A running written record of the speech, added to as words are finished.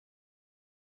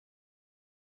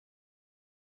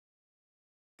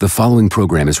The following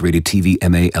program is rated TV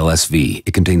MA LSV.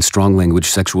 It contains strong language,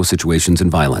 sexual situations,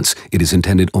 and violence. It is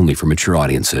intended only for mature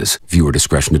audiences. Viewer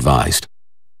discretion advised.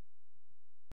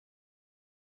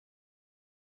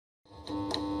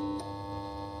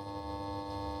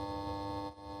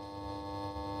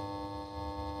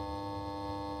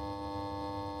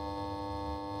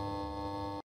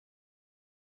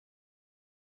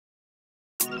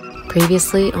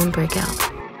 Previously on Breakout.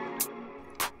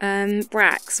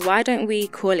 Brax, why don't we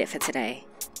call it for today?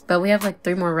 But we have like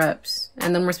 3 more reps,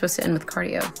 and then we're supposed to end with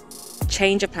cardio.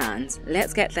 Change of plans.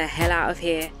 Let's get the hell out of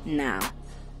here now.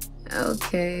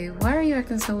 Okay, why are you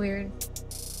acting so weird?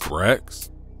 Brax?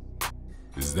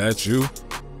 Is that you?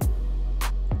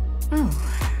 Oh,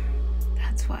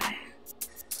 that's why.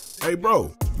 Hey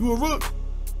bro, you a rook?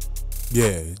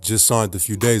 Yeah, just signed a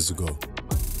few days ago.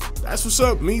 That's what's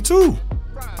up, me too.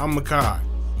 I'm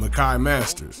Makai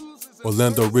Masters.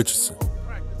 Orlando Richardson.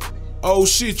 Oh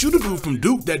shit, you the dude from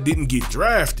Duke that didn't get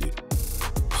drafted.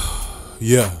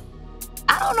 Yeah.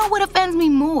 I don't know what offends me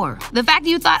more. The fact that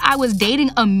you thought I was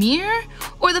dating Amir,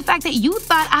 or the fact that you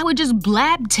thought I would just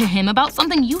blab to him about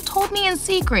something you told me in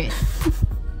secret.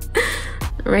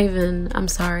 Raven, I'm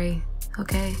sorry,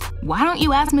 okay? Why don't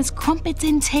you ask Miss Crumpets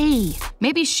and Tea?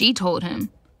 Maybe she told him.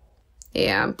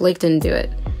 Yeah, Blake didn't do it.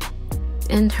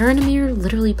 And her and Amir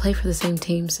literally play for the same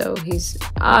team, so he's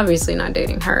obviously not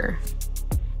dating her.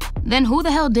 Then who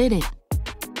the hell did it?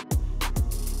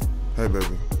 Hey, baby.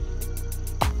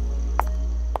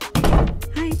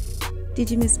 Hi. Did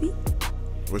you miss me?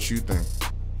 What you think?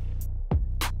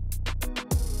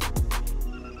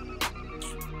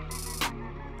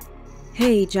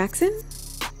 Hey, Jackson?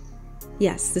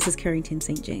 Yes, this is Carrington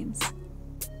St. James.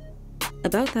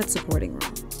 About that supporting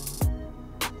role.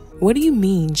 What do you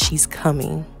mean she's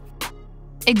coming?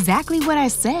 Exactly what I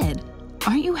said.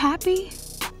 Aren't you happy?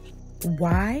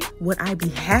 Why would I be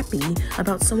happy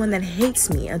about someone that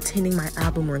hates me attending my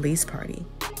album release party?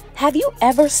 Have you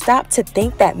ever stopped to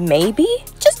think that maybe,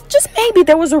 just maybe,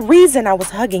 there was a reason I was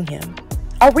hugging him?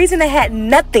 A reason that had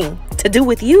nothing to do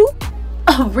with you?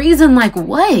 A reason like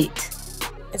what?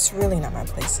 It's really not my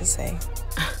place to say.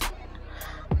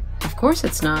 Of course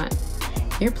it's not.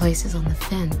 Your place is on the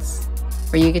fence,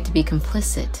 where you get to be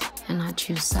complicit and not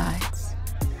choose sides.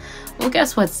 Well,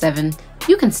 guess what, Seven?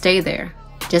 You can stay there,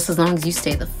 just as long as you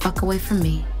stay the fuck away from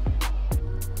me.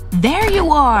 There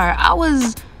you are. I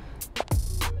was...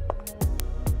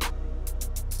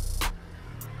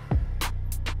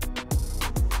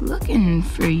 looking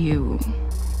for you.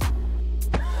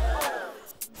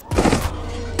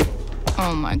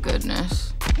 Oh my goodness.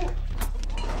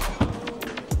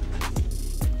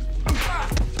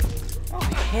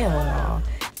 Hell no.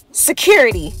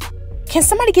 Security! Can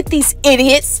somebody get these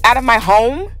idiots out of my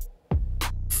home?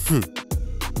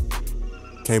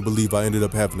 Can't believe I ended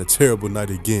up having a terrible night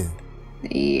again.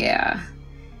 Yeah.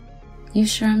 You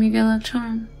sure I'm your good luck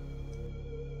charm?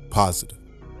 Positive.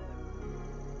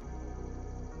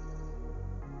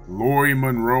 Lori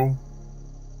Monroe,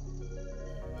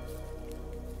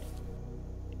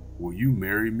 will you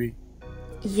marry me?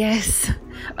 Yes,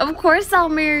 of course I'll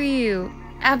marry you.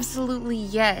 Absolutely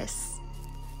yes.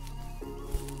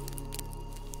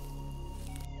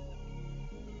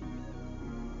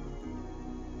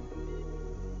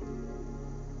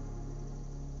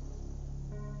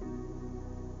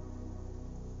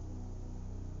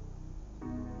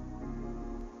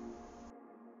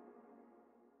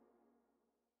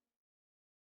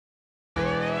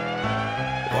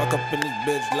 Walk up in this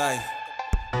bitch life.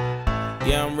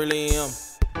 Yeah, I'm really him.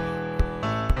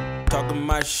 Talking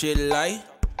my shit like.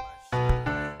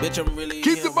 Bitch, I'm really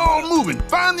Keep the ball moving.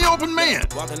 Find the open man.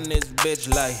 Walking this bitch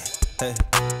like. Hey.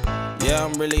 Yeah,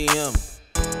 I'm really him.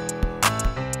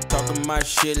 Talking my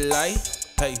shit like.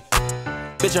 Hey.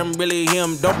 Bitch, I'm really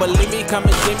him. Don't believe me? Come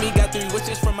and see me. Got 3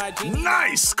 wishes from my genie.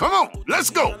 Nice. Come on. Let's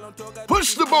go.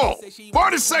 Push the ball.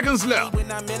 40 seconds left.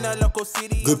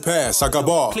 Good pass. I got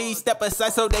ball. Please step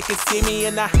aside so they can see me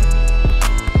and I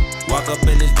walk up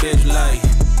in this bitch like.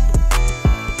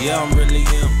 Yeah, I'm really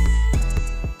him.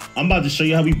 I'm about to show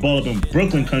you how we ball up in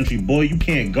Brooklyn country, boy. You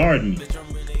can't guard me.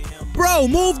 Bro,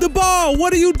 move the ball.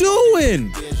 What are you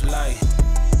doing?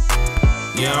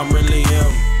 Yeah, I'm really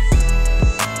him.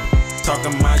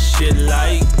 Talking my shit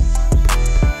like.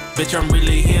 Bitch, I'm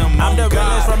really him. I'm the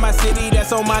realest from my city.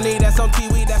 That's on my knee. That's on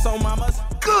Kiwi. That's on mama's.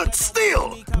 Good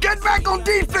steal. Get back on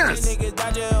defense.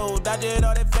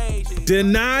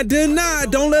 Deny.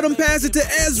 Don't let him pass it to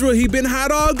Ezra. He been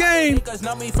hot all game. Niggas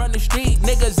know me from the street.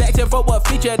 Niggas acting for a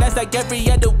feature. That's like every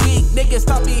other week. Niggas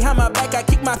talk behind my back. I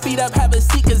kick my feet up, have a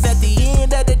seat. Cause at the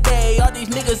end of the day, all these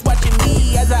niggas watching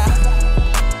me as I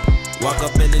walk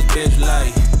up in this bitch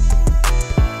like,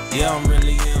 yeah, I'm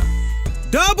really him.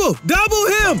 Double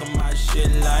him. Talking my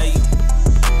shit like,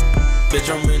 bitch,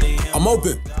 I'm really him. I'm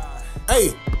open.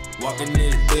 Hey. Walking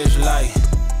this bitch like,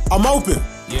 I'm open.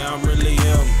 yeah, I'm really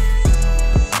him.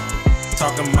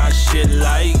 Talking my shit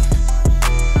like,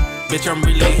 bitch, I'm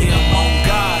really him on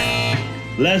God.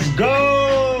 Let's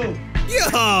go!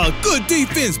 Yeah, good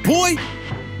defense, boy.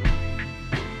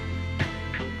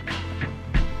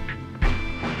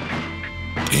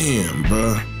 Damn,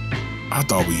 bruh. I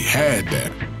thought we had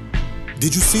that.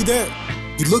 Did you see that?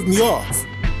 He looked me off.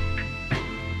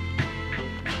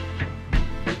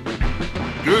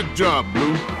 Good job,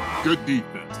 Blue. Good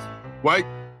defense. White,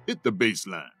 hit the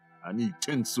baseline. I need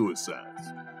 10 suicides.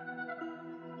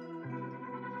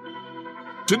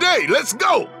 Today, let's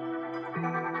go!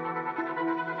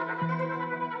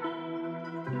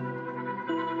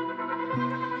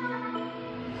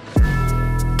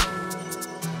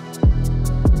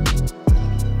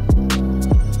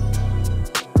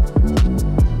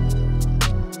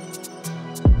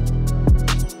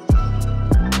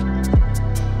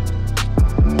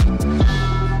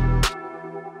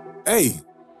 Hey,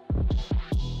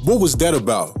 what was that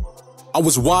about? I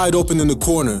was wide open in the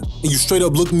corner, and you straight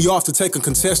up looked me off to take a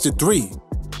contested 3.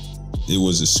 It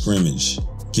was a scrimmage.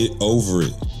 Get over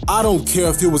it. I don't care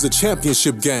if it was a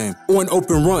championship game or an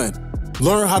open run.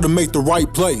 Learn how to make the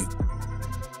right play.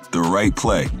 The right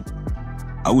play.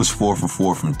 I was 4 for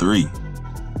 4 from 3.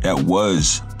 That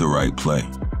was the right play.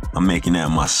 I'm making that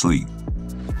in my sleep.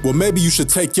 Well, maybe you should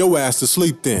take your ass to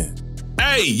sleep then.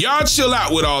 Hey, y'all chill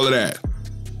out with all of that.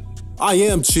 I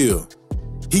am chill.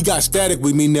 He got static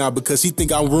with me now because he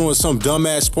think I ruined some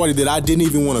dumbass party that I didn't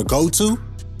even want to go to.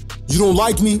 You don't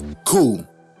like me? Cool.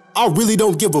 I really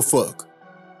don't give a fuck.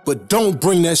 But don't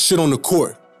bring that shit on the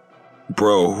court.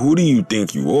 Bro, who do you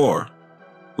think you are?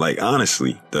 Like,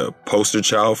 honestly, the poster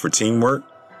child for teamwork?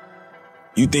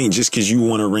 You think just because you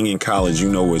won a ring in college, you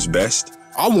know what's best?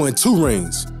 I won 2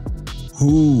 rings.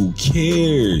 Who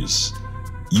cares?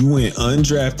 You went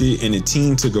undrafted and the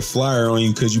team took a flyer on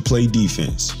you because you played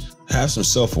defense. Have some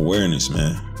self-awareness,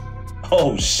 man.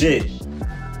 Oh, shit.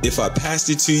 If I passed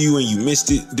it to you and you missed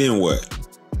it, then what?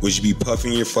 Would you be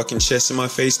puffing your fucking chest in my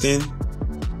face then?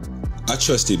 I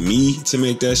trusted me to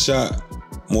make that shot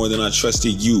more than I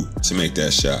trusted you to make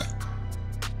that shot.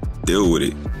 Deal with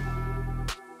it.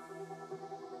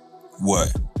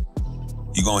 What?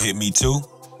 You gonna hit me too?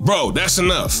 Bro, that's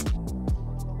enough.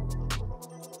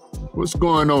 What's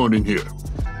going on in here?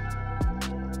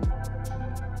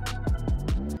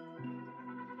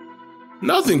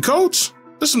 Nothing, coach.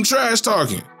 There's some trash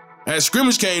talking. That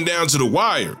scrimmage came down to the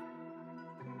wire.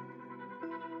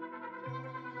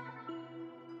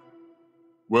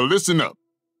 Well, listen up.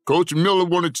 Coach Miller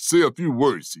wanted to say a few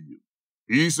words to you.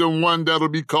 He's the one that'll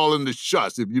be calling the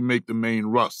shots if you make the main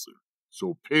roster.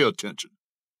 So pay attention.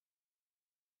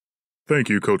 Thank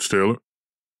you, Coach Taylor.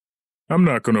 I'm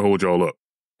not going to hold y'all up.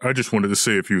 I just wanted to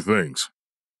say a few things.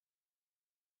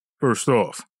 First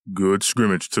off, good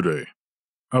scrimmage today.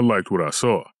 I liked what I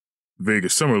saw.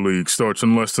 Vegas Summer League starts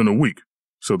in less than a week,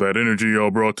 so that energy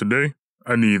y'all brought today,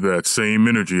 I need that same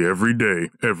energy every day,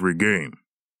 every game.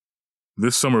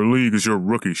 This Summer League is your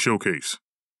rookie showcase.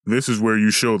 This is where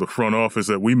you show the front office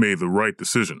that we made the right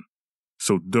decision,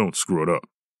 so don't screw it up.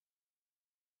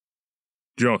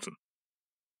 Johnson.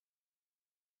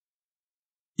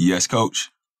 Yes,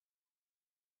 Coach.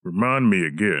 Remind me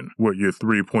again what your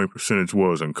 3-point percentage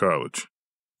was in college.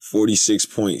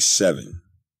 46.7,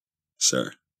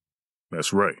 sir.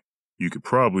 That's right. You could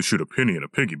probably shoot a penny in a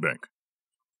piggy bank.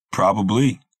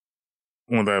 Probably.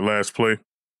 On that last play,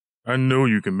 I know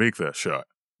you can make that shot.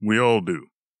 We all do.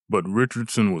 But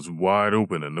Richardson was wide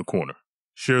open in the corner.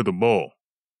 Share the ball.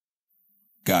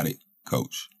 Got it,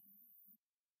 Coach.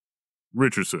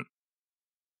 Richardson.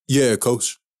 Yeah,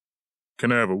 Coach.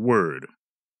 Can I have a word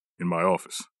in my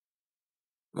office?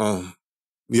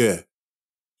 Yeah.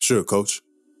 Sure, Coach.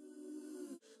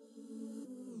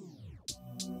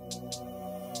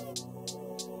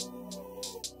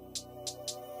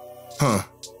 Huh.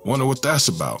 Wonder what that's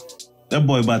about. That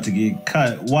boy about to get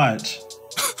cut. Watch.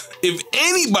 If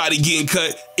anybody getting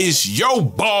cut, it's your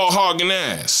ball hogging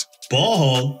ass. Ball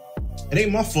hog? It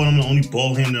ain't my fault I'm the only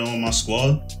ball handler on my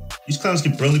squad. These clowns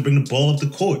can barely bring the ball up the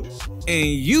court. And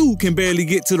you can barely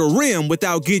get to the rim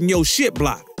without getting your shit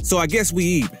blocked. So I guess we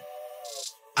even.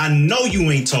 I know you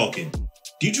ain't talking.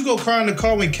 Did you go cry in the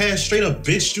car when Cash straight up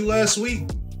bitched you last week?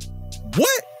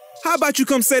 What? How about you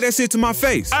come say that shit to my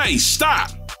face? Hey,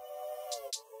 stop.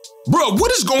 Bro,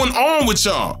 what is going on with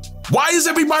y'all? Why is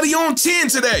everybody on 10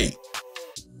 today?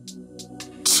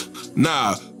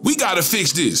 Nah, we gotta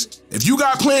fix this. If you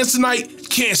got plans tonight,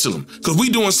 Cancel them, because we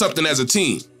doing something as a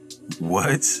team.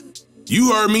 What?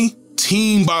 You heard me.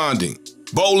 Team bonding.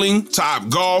 Bowling, top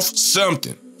golf,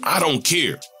 something. I don't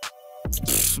care.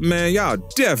 Man, y'all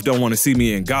def don't want to see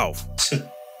me in golf.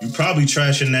 You probably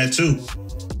trashing that too.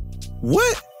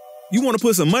 What? You want to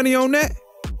put some money on that?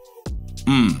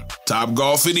 Top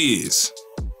golf it is.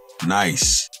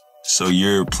 Nice. So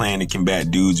your plan to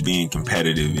combat dudes being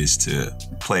competitive is to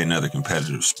play another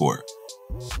competitive sport.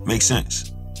 Makes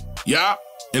sense. Yeah,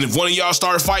 and if one of y'all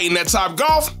start fighting that top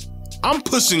golf, I'm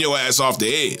pushing your ass off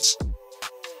the edge.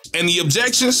 And the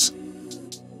objections?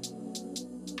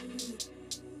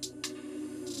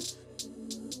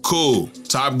 Cool.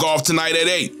 Top golf tonight at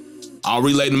 8. I'll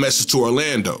relay the message to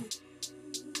Orlando.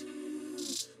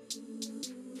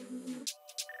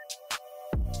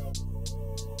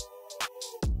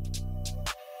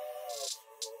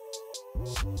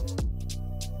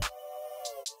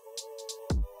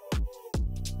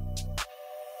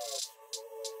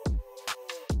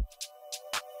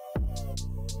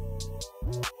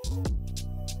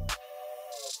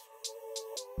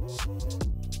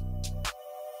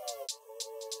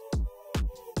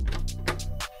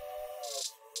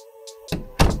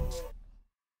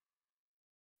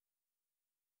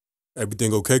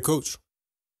 Everything okay, Coach?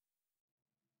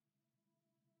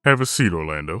 Have a seat,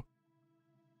 Orlando.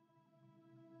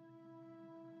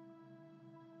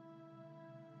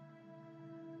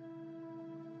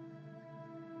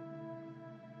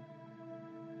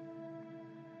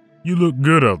 You look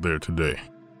good out there today.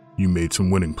 You made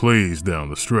some winning plays down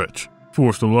the stretch.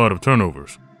 Forced a lot of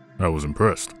turnovers. I was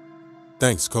impressed.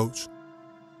 Thanks, Coach.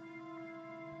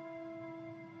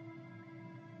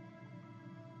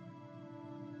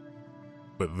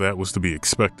 But that was to be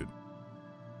expected.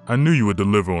 I knew you would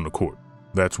deliver on the court.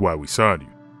 That's why we signed you.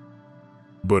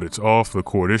 But it's off the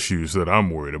court issues that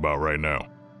I'm worried about right now.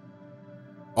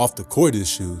 Off the court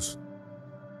issues?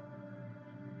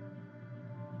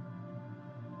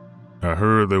 I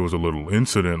heard there was a little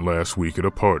incident last week at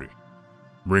a party.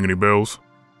 Ring any bells?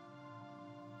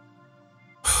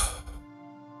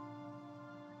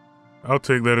 I'll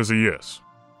take that as a yes.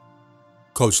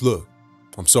 Coach, look,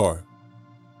 I'm sorry.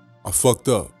 I fucked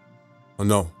up. I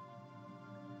know.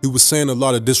 He was saying a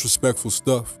lot of disrespectful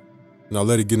stuff, and I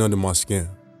let it get under my skin.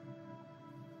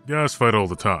 Guys fight all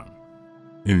the time.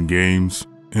 In games,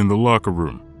 in the locker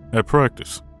room, at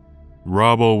practice.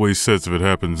 Rob always says if it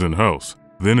happens in-house,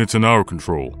 then it's in our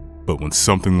control. But when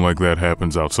something like that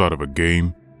happens outside of a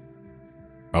game,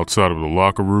 outside of the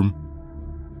locker room,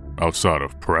 outside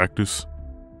of practice,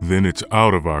 then it's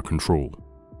out of our control.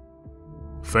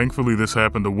 Thankfully, this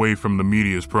happened away from the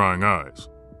media's prying eyes.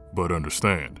 But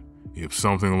understand, if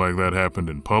something like that happened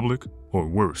in public, or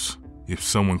worse, if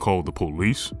someone called the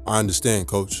police... I understand,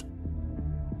 Coach.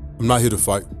 I'm not here to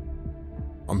fight.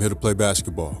 I'm here to play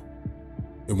basketball.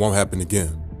 It won't happen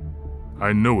again.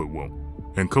 I know it won't.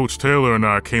 And Coach Taylor and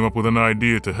I came up with an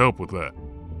idea to help with that.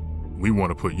 We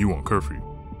want to put you on curfew.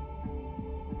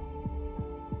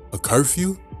 A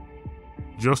curfew?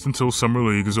 Just until Summer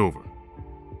League is over.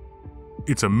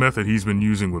 It's a method he's been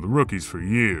using with rookies for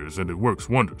years, and it works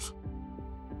wonders.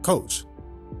 Coach,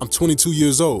 I'm 22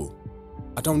 years old.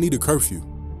 I don't need a curfew.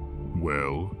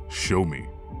 Well, show me.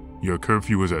 Your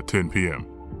curfew is at 10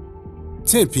 p.m.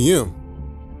 10 p.m.?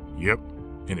 Yep,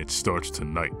 and it starts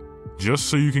tonight. Just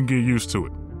so you can get used to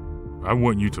it. I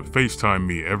want you to FaceTime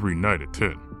me every night at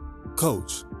 10.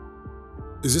 Coach,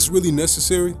 is this really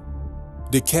necessary?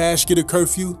 Did Cash get a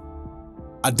curfew?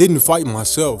 I didn't fight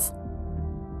myself.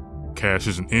 Cash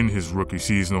isn't in his rookie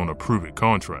season on a prove-it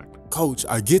contract. Coach,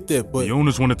 I get that, but... The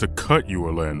owners wanted to cut you,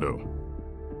 Orlando.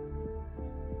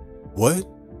 What?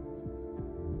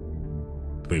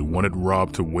 They wanted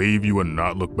Rob to waive you and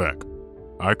not look back.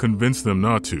 I convinced them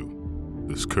not to.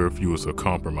 This curfew is a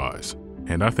compromise,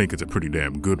 and I think it's a pretty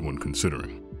damn good one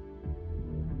considering.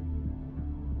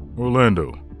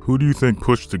 Orlando, who do you think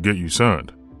pushed to get you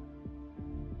signed?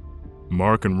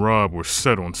 Mark and Rob were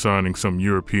set on signing some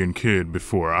European kid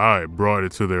before I brought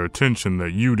it to their attention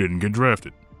that you didn't get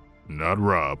drafted. Not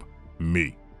Rob,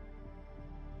 me.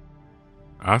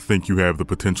 I think you have the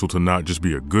potential to not just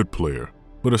be a good player,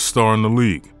 but a star in the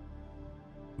league.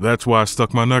 That's why I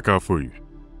stuck my neck out for you.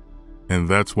 And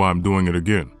that's why I'm doing it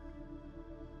again.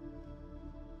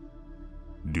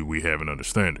 Do we have an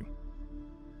understanding?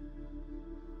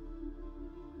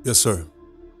 Yes, sir.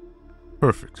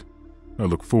 Perfect. I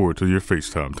look forward to your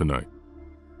FaceTime tonight.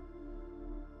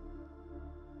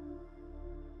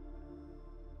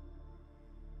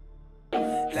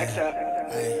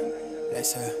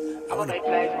 I wanna I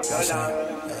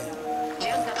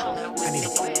need a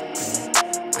tag,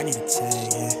 yeah. I need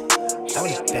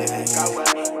a bag,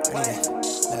 yeah.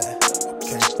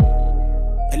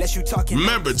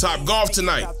 Remember, Top Golf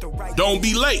tonight. Don't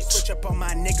be late. Switch up on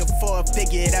my nigga for a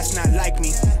figure, that's not like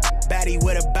me. Baddie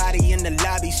with a body in the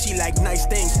lobby, she like nice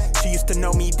things. She used to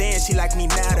know me then, she like me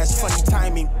now, that's funny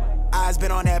timing. Eyes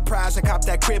been on that prize, I cop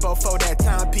that crib for that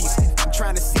timepiece. I'm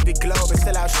trying to see the globe and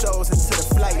sell out shows until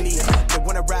the flight leaves. They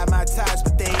wanna ride my ties,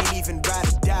 but they ain't even ride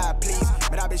or die, please.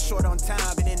 But I've been short on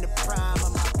time, been in the prime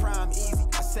of my prime easy.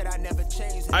 I said I never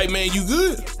changed. Hey man, you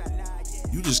good?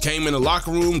 You just came in the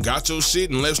locker room, got your shit,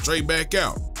 and left straight back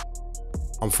out.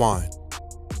 I'm fine.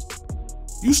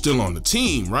 You still on the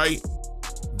team, right?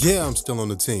 Yeah, I'm still on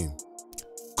the team.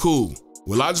 Cool.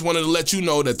 Well, I just wanted to let you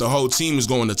know that the whole team is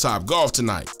going to Top Golf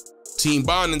tonight. Team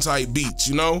bonding type beats,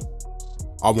 you know?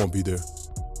 I won't be there.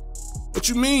 What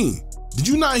you mean? Did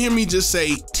you not hear me just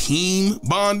say team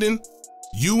bonding?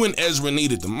 You and Ezra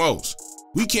need it the most.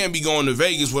 We can't be going to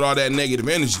Vegas with all that negative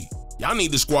energy. Y'all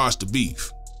need to squash the beef.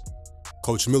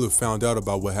 Coach Miller found out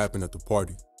about what happened at the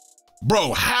party.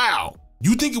 Bro, how?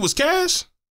 You think it was Cash?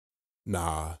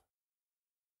 Nah.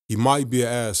 He might be an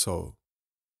asshole,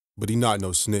 but he not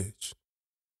no snitch.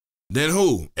 Then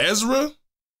who? Ezra?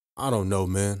 I don't know,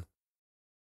 man.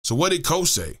 So what did Coach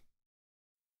say?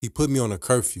 He put me on a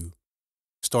curfew,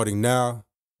 starting now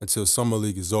until Summer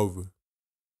League is over.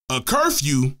 A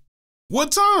curfew?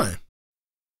 What time?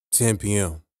 10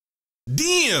 p.m.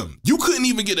 Damn, you couldn't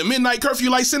even get a midnight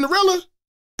curfew like Cinderella?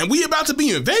 And we about to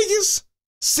be in Vegas?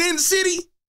 Sin City?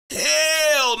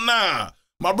 Hell nah.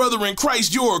 My brother in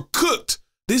Christ, you're cooked.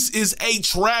 This is a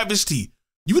travesty.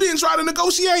 You didn't try to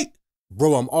negotiate?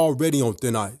 Bro, I'm already on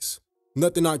thin ice.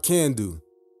 Nothing I can do.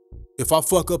 If I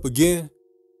fuck up again,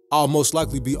 I'll most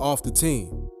likely be off the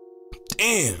team.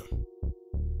 Damn.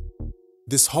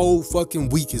 This whole fucking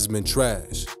week has been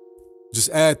trash. Just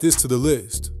add this to the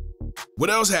list. What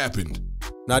else happened?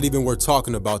 Not even worth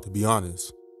talking about, to be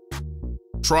honest.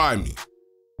 Try me.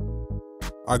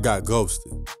 I got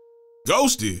ghosted.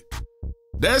 Ghosted?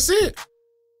 That's it?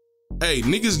 Hey,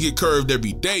 niggas get curved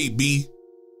every day, B.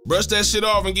 Brush that shit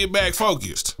off and get back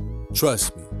focused.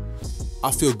 Trust me.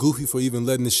 I feel goofy for even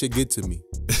letting this shit get to me.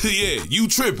 Yeah, you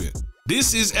tripping.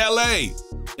 This is LA.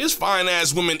 There's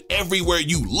fine-ass women everywhere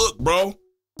you look, bro.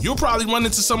 You'll probably run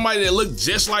into somebody that look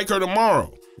just like her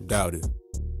tomorrow. Doubt it.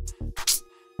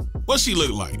 What she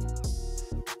look like?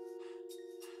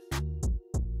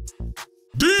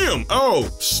 Damn, oh,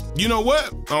 you know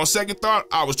what? On second thought,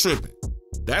 I was tripping.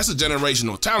 That's a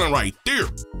generational talent right there.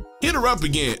 Hit her up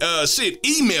again. Shit,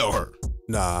 email her.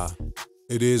 Nah,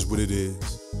 it is what it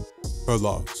is. Her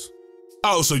loss.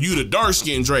 Oh, so you the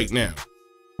dark-skinned Drake now?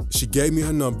 She gave me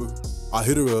her number. I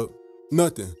hit her up.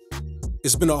 Nothing.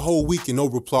 It's been a whole week and no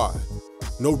reply.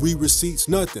 No re-receipts,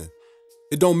 nothing.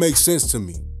 It don't make sense to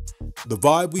me. The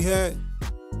vibe we had,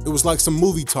 it was like some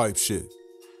movie type shit.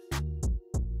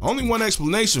 Only one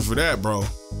explanation for that, bro.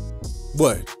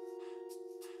 What?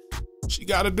 She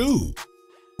got a dude.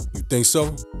 You think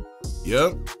so?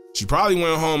 Yep. She probably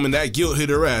went home and that guilt hit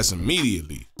her ass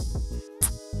immediately.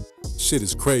 Shit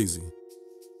is crazy.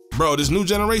 Bro, this new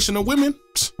generation of women,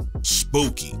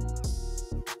 spooky.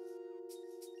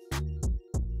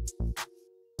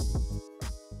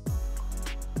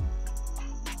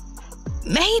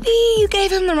 Maybe you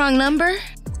gave him the wrong number?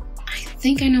 I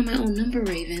think I know my own number,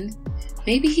 Raven.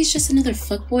 Maybe he's just another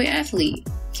fuckboy athlete.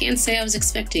 Can't say I was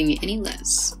expecting any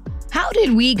less. How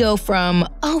did we go from,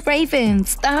 oh, Raven,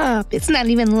 stop, it's not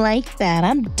even like that,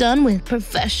 I'm done with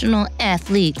professional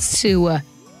athletes, to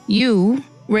you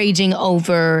raging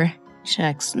over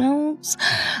checks notes,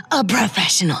 a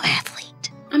professional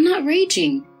athlete? I'm not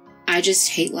raging. I just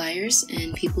hate liars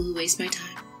and people who waste my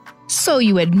time. So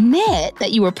you admit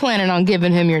that you were planning on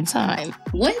giving him your time?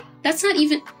 What? That's not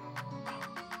even...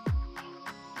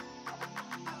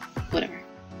 Whatever.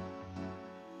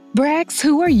 Brax,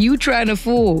 who are you trying to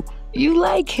fool? You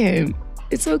like him.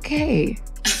 It's okay.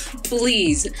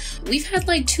 Please. We've had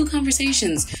like 2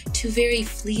 conversations. 2 very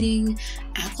fleeting,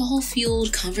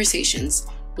 alcohol-fueled conversations.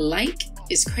 Like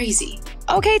is crazy.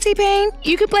 Okay, T-Pain,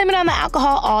 you can blame it on the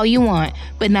alcohol all you want,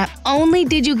 but not only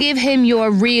did you give him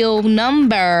your real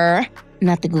number,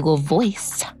 not the Google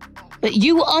Voice, but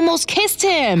you almost kissed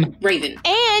him. Raven.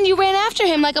 And you ran after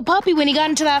him like a puppy when he got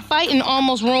into that fight and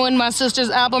almost ruined my sister's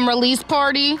album release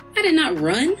party. I did not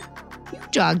run. You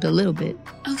jogged a little bit.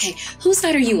 Okay, whose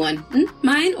side are you on?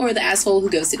 Mine or the asshole who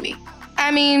ghosted me?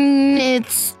 I mean,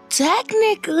 it's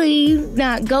technically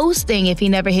not ghosting if he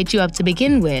never hit you up to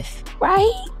begin with,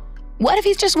 right? What if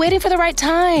he's just waiting for the right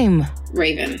time?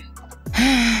 Raven.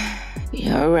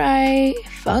 You're right.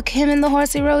 Fuck him and the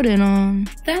horse he rode in on.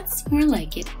 That's more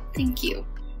like it. Thank you.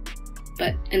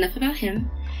 But enough about him.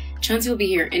 Chauncey will be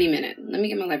here any minute. Let me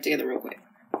get my life together real quick.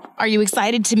 Are you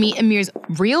excited to meet Amir's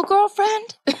real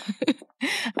girlfriend?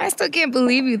 I still can't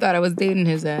believe you thought I was dating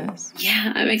his ass.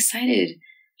 Yeah, I'm excited.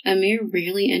 Amir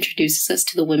rarely introduces us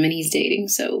to the women he's dating,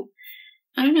 so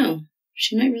I don't know.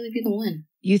 She might really be the one.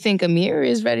 You think Amir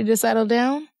is ready to settle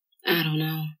down? I don't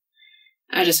know.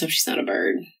 I just hope she's not a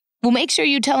bird. Well, make sure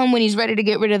you tell him when he's ready to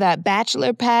get rid of that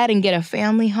bachelor pad and get a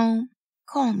family home.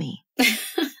 Call me.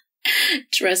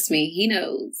 Trust me, he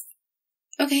knows.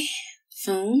 Okay,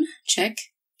 phone, check.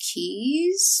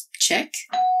 Keys, check.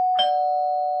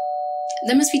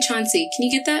 That must be Chauncey. Can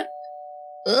you get that?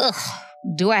 Ugh,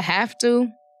 do I have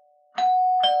to?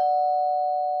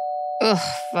 Ugh,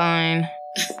 fine.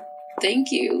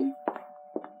 Thank you.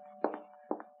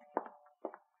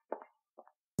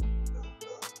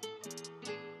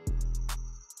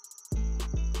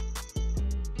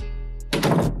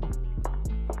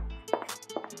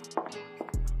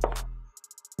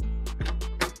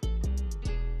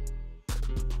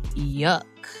 Yuck.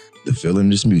 The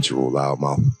feeling is mutual,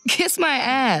 loudmouth. Kiss my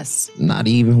ass. Not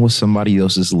even with somebody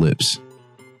else's lips.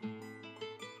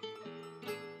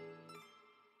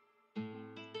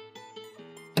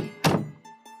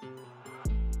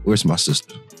 Where's my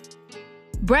sister?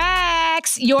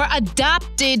 Brax, your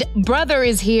adopted brother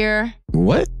is here.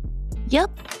 What?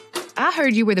 Yup. I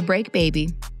heard you were the break baby.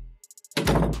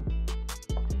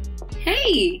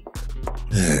 Hey.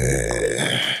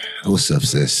 What's up,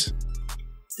 sis?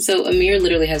 So Amir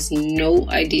literally has no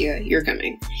idea you're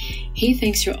coming. He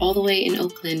thinks you're all the way in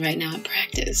Oakland right now at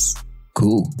practice.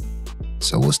 Cool.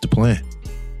 So what's the plan?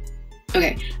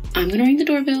 Okay, I'm gonna ring the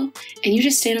doorbell and you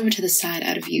just stand over to the side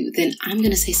out of view. Then I'm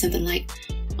gonna say something like,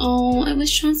 "Oh, I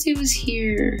wish Chauncey was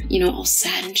here," you know, all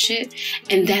sad and shit.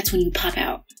 And that's when you pop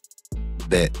out.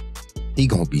 Bet. He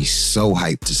gonna be so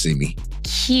hyped to see me.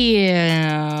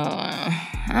 Yeah.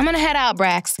 I'm gonna head out,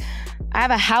 Brax. I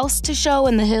have a house to show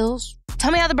in the hills. Tell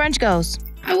me how the brunch goes.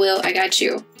 I will. I got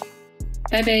you.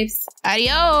 Bye, babes.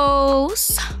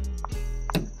 Adios.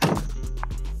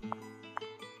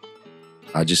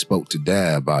 I just spoke to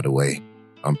Dad, by the way.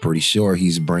 I'm pretty sure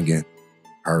he's bringing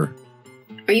her.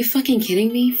 Are you fucking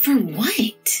kidding me? For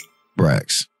what?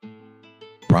 Brax,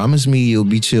 promise me you'll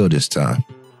be chill this time.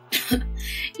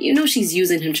 You know she's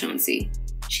using him, Chauncey.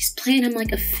 She's playing him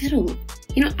like a fiddle.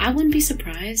 You know, I wouldn't be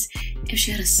surprised if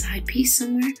she had a side piece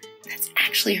somewhere that's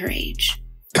actually her age.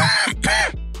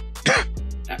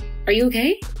 Are you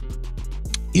okay?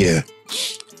 Yeah,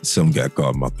 some got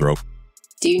caught in my throat.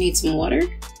 Do you need some water?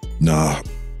 Nah,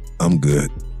 I'm good.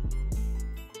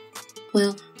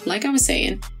 Well, like I was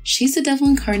saying, she's the devil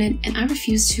incarnate and I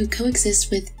refuse to coexist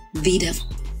with the devil.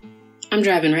 I'm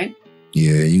driving, right?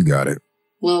 Yeah, you got it.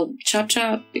 Well, chop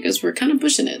chop, because we're kind of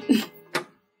pushing it.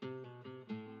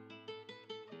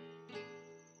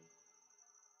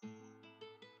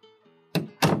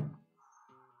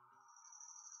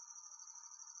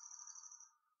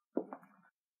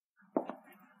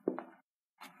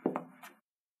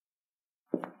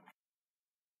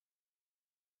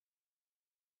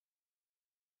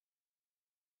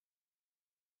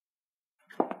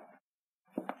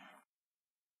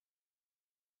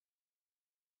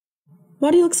 Why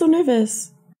do you look so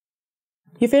nervous?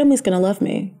 Your family's gonna love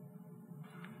me.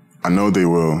 I know they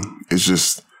will. It's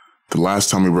just the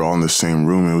last time we were all in the same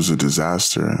room, it was a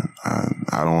disaster.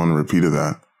 I don't want to repeat of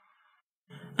that.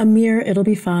 Amir, it'll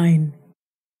be fine.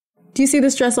 Do you see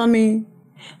this dress on me?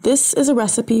 This is a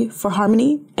recipe for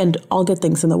harmony and all good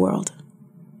things in the world.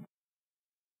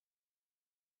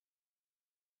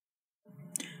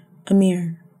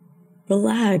 Amir,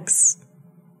 relax.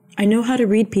 I know how to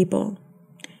read people.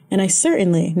 And I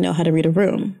certainly know how to read a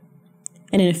room.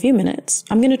 And in a few minutes,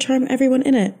 I'm going to charm everyone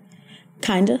in it.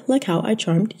 Kinda like how I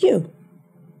charmed you.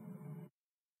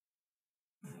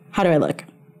 How do I look?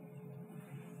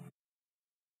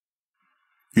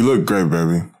 You look great,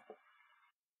 baby.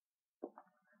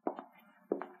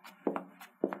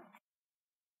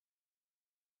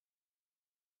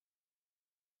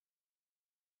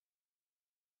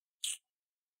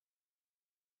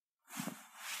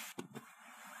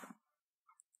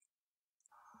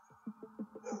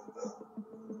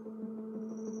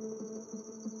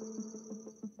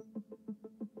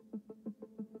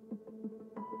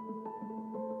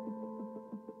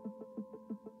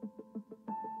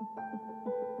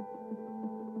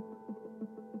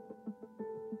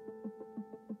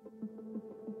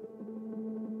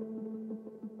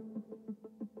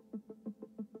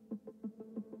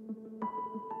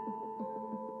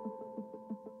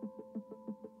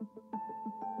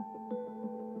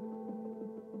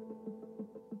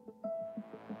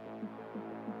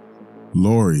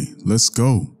 Lori, let's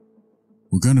go.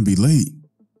 We're gonna be late.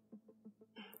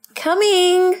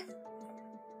 Coming!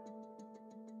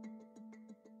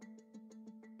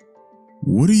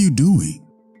 What are you doing?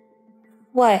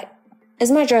 What?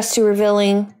 Is my dress too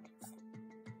revealing?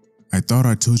 I thought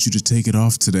I told you to take it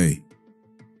off today.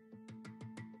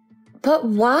 But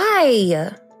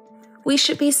why? We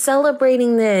should be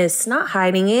celebrating this, not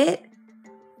hiding it.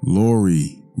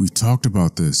 Lori, we talked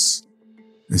about this.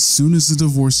 As soon as the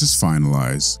divorce is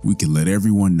finalized, we can let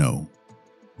everyone know.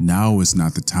 Now is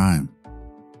not the time.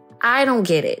 I don't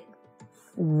get it.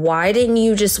 Why didn't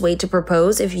you just wait to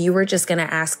propose if you were just gonna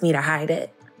ask me to hide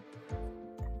it?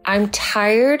 I'm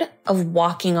tired of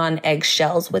walking on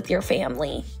eggshells with your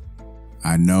family.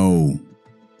 I know.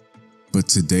 But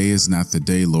today is not the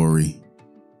day, Lori.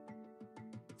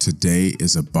 Today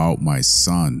is about my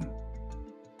son.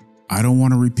 I don't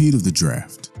want a repeat of the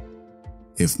draft.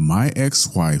 If my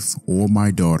ex-wife or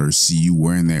my daughter see you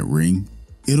wearing that ring,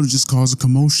 it'll just cause a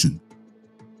commotion.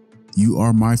 You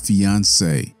are my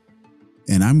fiancé,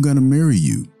 and I'm gonna marry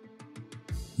you.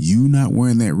 You not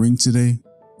wearing that ring today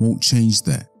won't change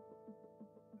that.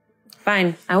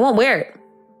 Fine, I won't wear it.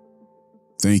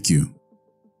 Thank you.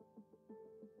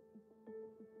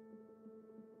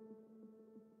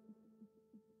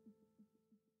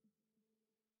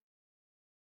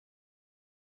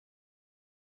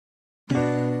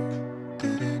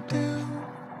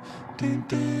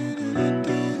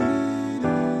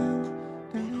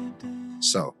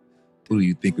 So, who do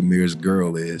you think Amir's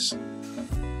girl is?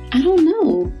 I don't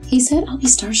know. He said I'll be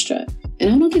starstruck,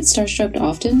 and I don't get starstruck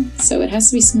often, so it has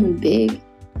to be someone big.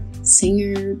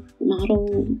 Singer,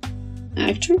 model,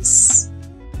 actress?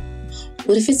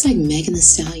 What if it's like Megan Thee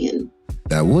Stallion?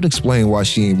 That would explain why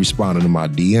she ain't responding to my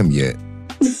DM yet.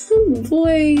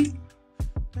 Boy.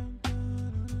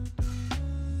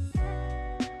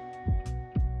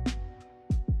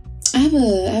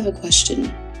 I have a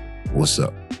question. What's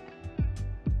up?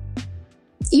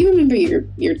 You remember your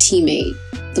teammate,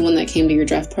 the one that came to your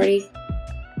draft party?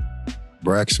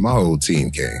 Brax, my whole team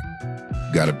came.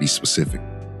 Gotta be specific.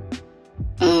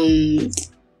 I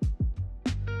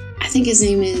think his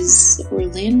name is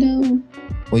Orlando.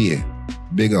 Oh yeah,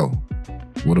 Big O.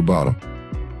 What about him?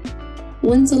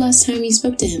 When's the last time you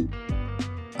spoke to him?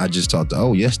 I just talked to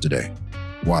O yesterday.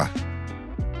 Why?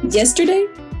 Yesterday?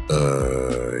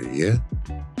 Yeah.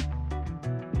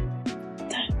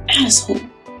 That asshole.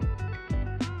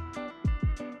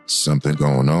 Something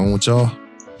going on with y'all?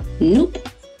 Nope.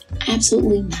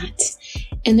 Absolutely not.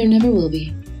 And there never will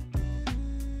be.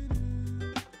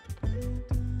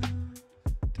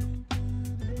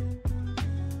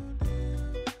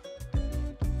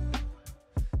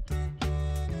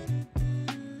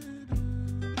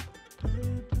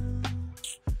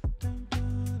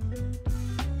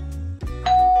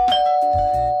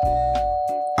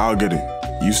 I'll get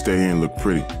it. You stay here and look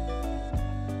pretty.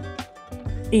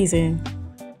 Easy.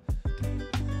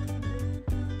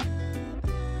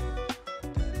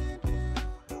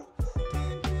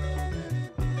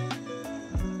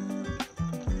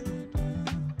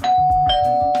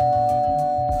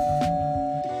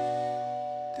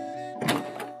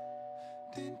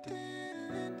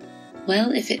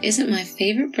 Well, if it isn't my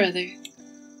favorite brother.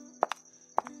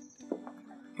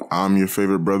 I'm your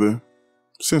favorite brother?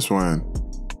 Since when?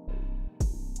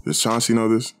 Does Chauncey know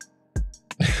this?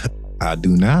 I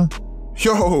do now.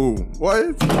 Yo,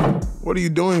 what? What are you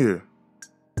doing here?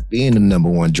 Being the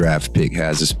 #1 draft pick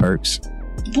has its perks.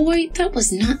 Boy, that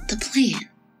was not the plan.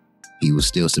 He was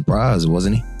still surprised,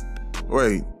 wasn't he?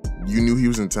 Wait, you knew he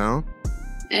was in town?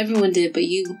 Everyone did, but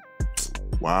you.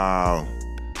 Wow.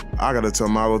 I gotta tell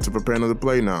Milo to prepare another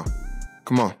play now.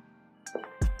 Come on.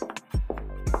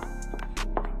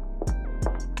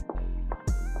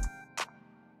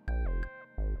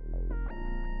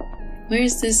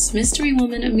 Where's this mystery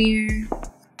woman, Amir?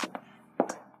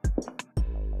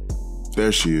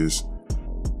 There she is.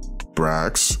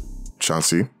 Brax,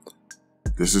 Chauncey.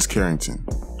 This is Carrington.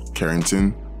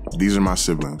 Carrington, these are my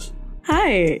siblings.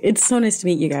 Hi, it's so nice to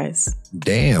meet you guys.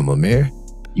 Damn, Amir.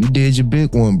 You did your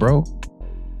big one, bro.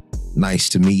 Nice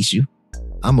to meet you.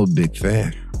 I'm a big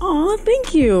fan. Aw,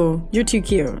 thank you. You're too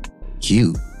cute.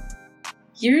 Cute?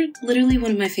 You're literally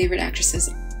one of my favorite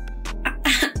actresses.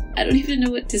 I don't even know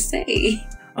what to say.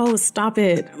 Oh, stop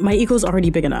it. My ego's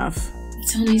already big enough.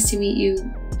 It's so nice to meet you.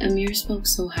 Amir spoke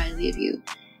so highly of you.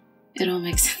 It all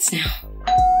makes sense now.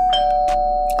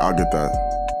 I'll get that.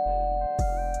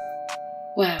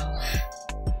 Wow.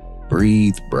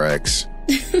 Breathe, Brax.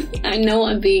 I know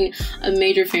I'm being a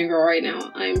major fangirl right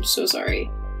now. I'm so sorry.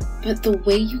 But the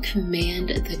way you command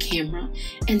the camera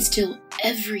and still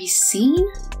every scene,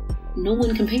 no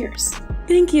one compares.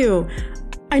 Thank you.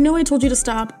 I know I told you to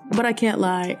stop, but I can't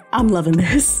lie. I'm loving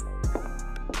this.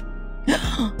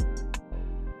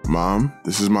 Mom,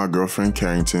 this is my girlfriend,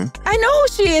 Carrington. I know who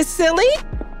she is, silly.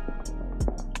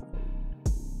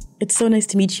 It's so nice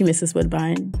to meet you, Mrs.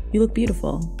 Woodbine. You look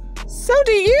beautiful. So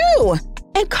do you.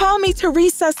 And call me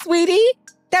Teresa, sweetie.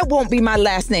 That won't be my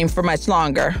last name for much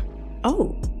longer.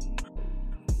 Oh.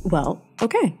 Well,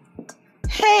 okay.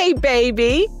 Hey,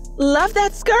 baby. Love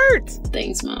that skirt.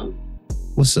 Thanks, Mom.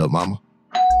 What's up, Mama?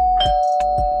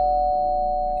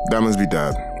 That must be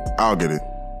Dad. I'll get it.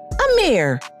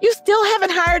 Amir, you still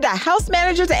haven't hired a house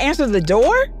manager to answer the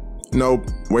door? Nope,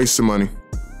 waste of money.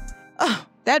 Oh,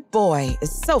 that boy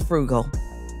is so frugal.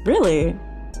 Really?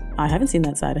 I haven't seen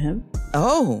that side of him.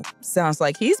 Oh, sounds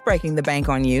like he's breaking the bank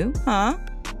on you, huh?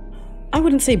 I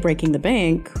wouldn't say breaking the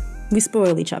bank. We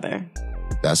spoil each other.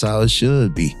 That's how it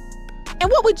should be. And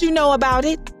what would you know about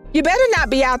it? You better not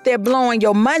be out there blowing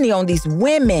your money on these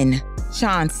women,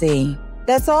 Chauncey.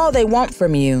 That's all they want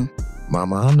from you.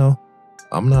 Mama, I know.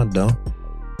 I'm not dumb.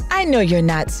 I know you're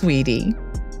not, sweetie.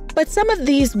 But some of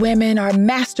these women are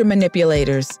master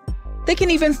manipulators. They can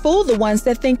even fool the ones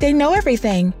that think they know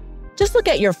everything. Just look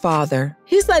at your father.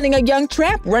 He's letting a young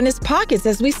tramp run his pockets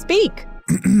as we speak.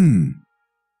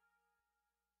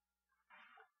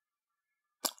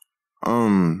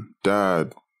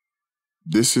 Dad,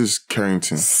 this is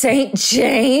Carrington. St.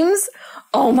 James?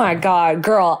 Oh my God,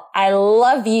 girl, I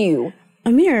love you.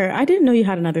 Amir, I didn't know you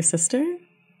had another sister.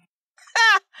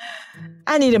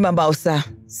 I need a mimosa.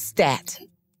 Stat.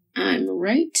 I'm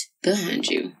right behind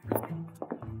you.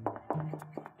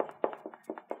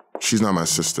 She's not my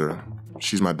sister.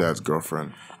 She's my dad's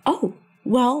girlfriend. Oh,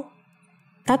 well,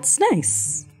 that's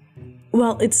nice.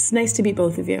 Well, it's nice to meet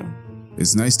both of you.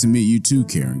 It's nice to meet you too,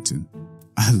 Carrington.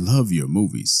 I love your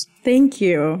movies. Thank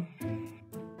you.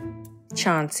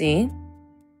 Chauncey.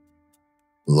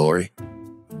 Lori.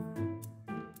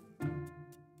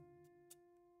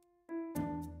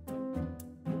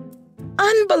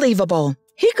 Unbelievable.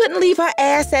 He couldn't leave her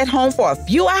ass at home for a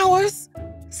few hours?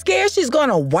 Scared she's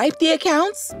gonna wipe the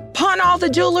accounts? Pawn all the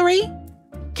jewelry?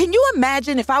 Can you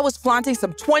imagine if I was flaunting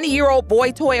some 20-year-old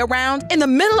boy toy around in the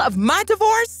middle of my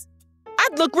divorce?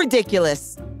 I'd look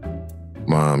ridiculous.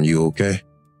 Mom, you okay?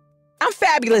 I'm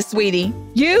fabulous, sweetie.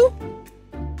 You?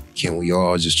 Can we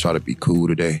all just try to be cool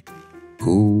today?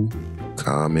 Cool,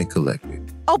 calm, and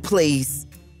collected. Oh, please.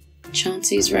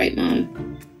 Chauncey's right,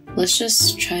 Mom. Let's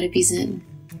just try to be zen.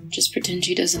 Just pretend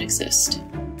she doesn't exist.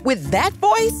 With that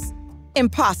voice?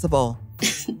 Impossible.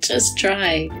 Just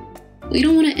try. We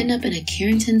don't want to end up in a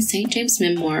Carrington St. James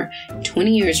memoir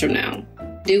 20 years from now,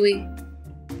 do we?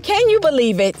 Can you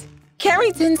believe it?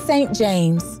 Carrington St.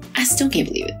 James. I still can't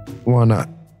believe it. Why not?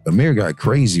 Amir got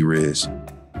crazy Riz.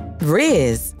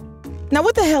 Riz? Now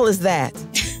what the hell is that?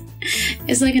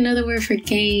 It's like another word for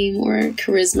game or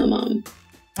charisma, Mom.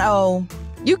 Oh,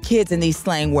 you kids and these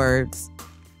slang words.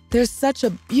 They're such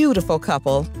a beautiful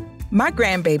couple. My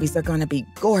grandbabies are gonna be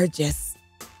gorgeous.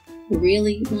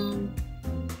 Really, Mom?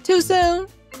 Too soon?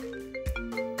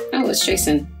 Oh, it's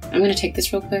Jason. I'm gonna take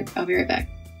this real quick. I'll be right back.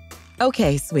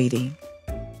 Okay, sweetie.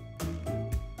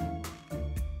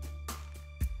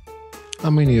 How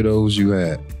many of those you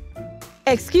had?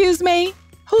 Excuse me?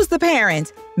 Who's the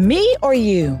parent? Me or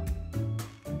you?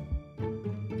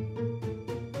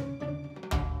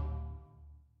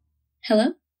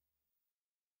 Hello?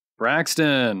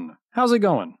 Braxton, how's it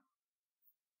going?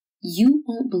 You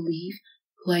won't believe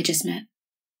who I just met.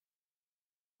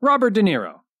 Robert De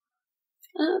Niro.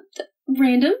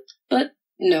 Random, but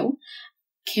no.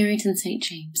 Carrington St.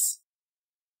 James.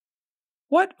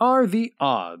 What are the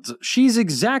odds? She's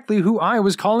exactly who I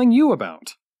was calling you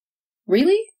about.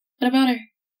 Really? What about her?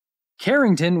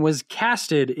 Carrington was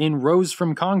casted in Rose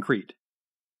from Concrete.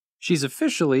 She's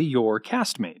officially your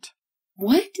castmate.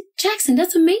 What? Jackson,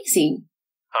 that's amazing.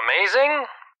 Amazing?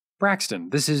 Braxton,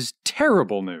 this is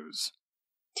terrible news.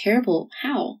 Terrible?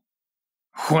 How?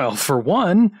 Well, for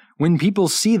one, when people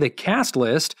see the cast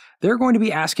list, they're going to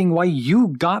be asking why you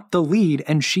got the lead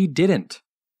and she didn't.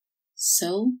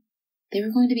 So? They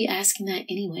were going to be asking that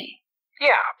anyway.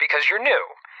 Yeah, because you're new.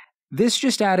 This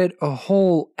just added a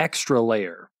whole extra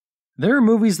layer. There are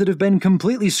movies that have been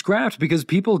completely scrapped because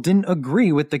people didn't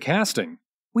agree with the casting.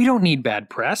 We don't need bad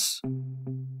press.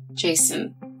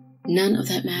 Jason, none of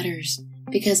that matters,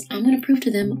 because I'm going to prove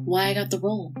to them why I got the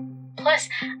role. Plus,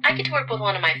 I get to work with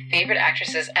one of my favorite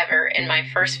actresses ever in my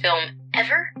first film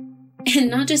ever. And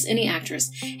not just any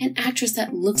actress, an actress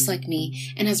that looks like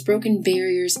me and has broken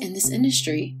barriers in this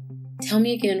industry. Tell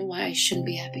me again why I shouldn't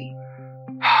be happy.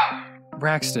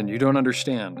 Braxton, you don't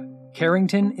understand.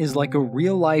 Carrington is like a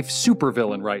real-life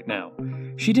supervillain right now.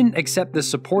 She didn't accept this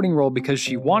supporting role because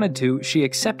she wanted to, she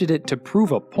accepted it to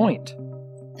prove a point.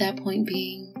 That point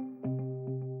being?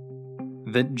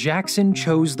 that Jackson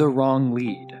chose the wrong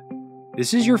lead.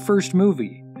 This is your first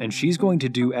movie, and she's going to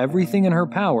do everything in her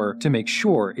power to make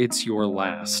sure it's your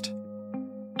last.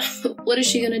 What is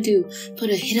she gonna do? Put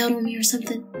a hit out on me or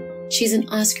something? She's an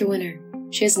Oscar winner.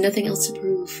 She has nothing else to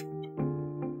prove.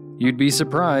 You'd be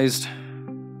surprised.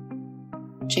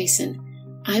 Jason,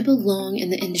 I belong in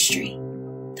the industry.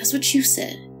 That's what you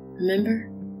said, remember?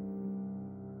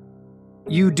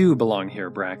 You do belong here,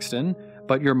 Braxton,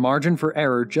 but your margin for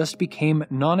error just became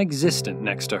non-existent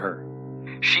next to her.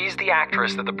 She's the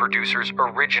actress that the producers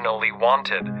originally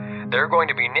wanted. They're going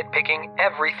to be nitpicking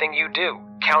everything you do,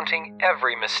 counting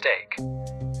every mistake.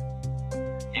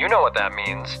 You know what that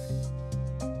means.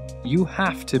 You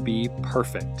have to be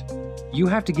perfect. You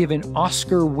have to give an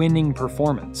Oscar-winning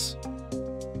performance.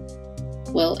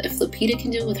 Well, if Lupita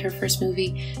can do it with her first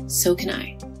movie, so can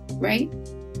I, right?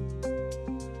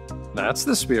 That's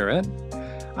the spirit.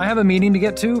 I have a meeting to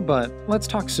get to, but let's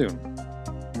talk soon.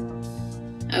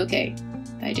 Okay.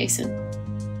 Bye, Jason.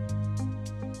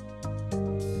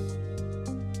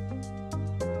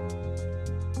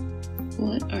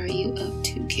 What are you up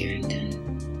to, Carrington?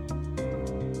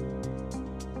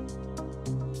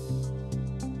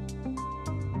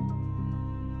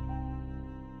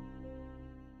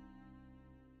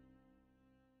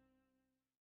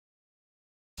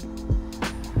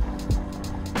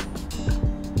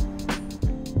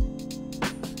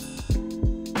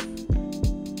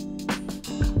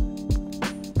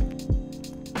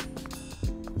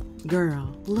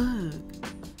 Girl, look.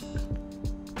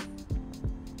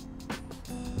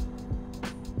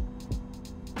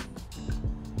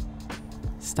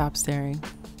 Stop staring.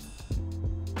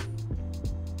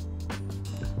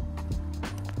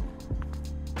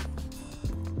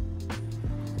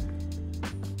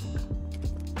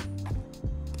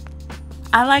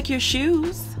 I like your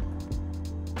shoes.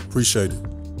 Appreciate it.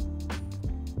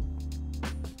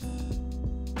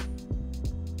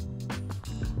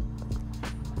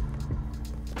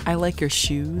 I like your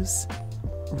shoes?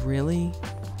 Really?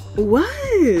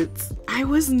 What? I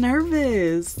was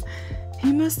nervous.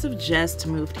 He must have just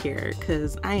moved here,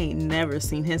 cause I ain't never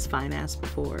seen his fine ass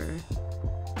before.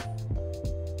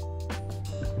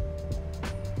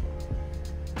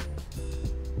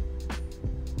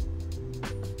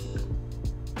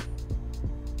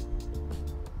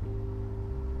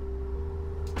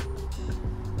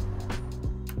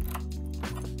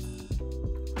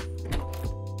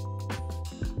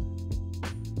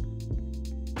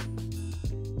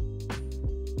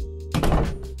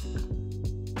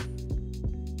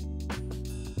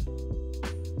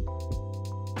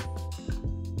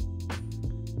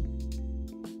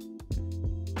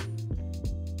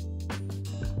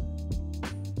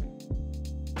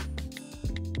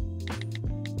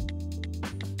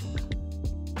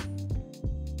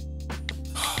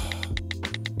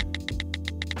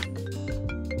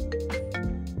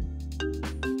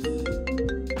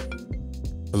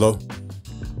 Hello?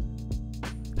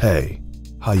 Hey,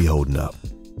 how you holding up?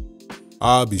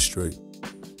 I'll be straight.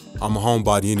 I'm a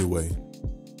homebody anyway.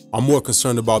 I'm more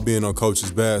concerned about being on Coach's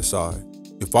bad side.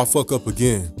 If I fuck up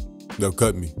again, they'll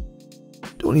cut me.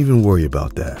 Don't even worry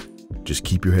about that. Just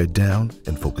keep your head down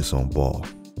and focus on ball.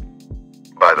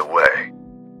 By the way,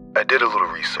 I did a little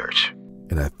research,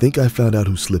 and I think I found out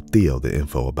who slipped Theo the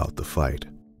info about the fight.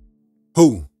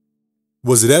 Who?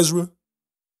 Was it Ezra?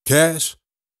 Cash?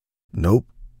 Nope.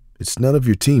 It's none of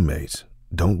your teammates.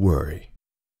 Don't worry.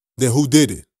 Then who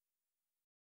did it?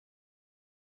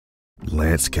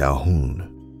 Lance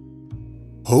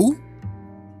Calhoun. Who?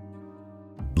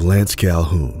 Lance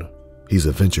Calhoun. He's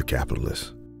a venture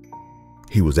capitalist.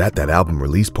 He was at that album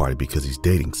release party because he's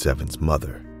dating Seven's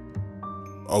mother.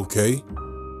 Okay.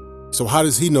 So how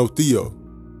does he know Theo?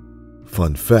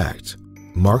 Fun fact,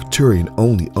 Mark Turian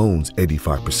only owns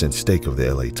 85% stake of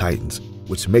the LA Titans,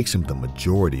 which makes him the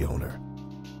majority owner.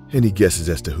 Any guesses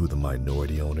as to who the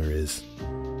minority owner is?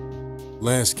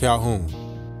 Lance Calhoun.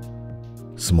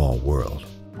 Small world.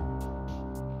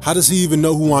 How does he even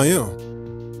know who I am?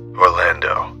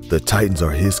 Orlando. The Titans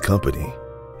are his company.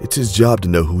 It's his job to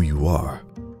know who you are.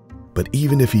 But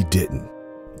even if he didn't,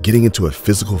 getting into a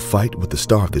physical fight with the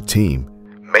star of the team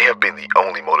may have been the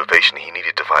only motivation he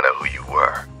needed to find out who you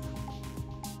were.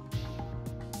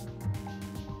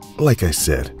 Like I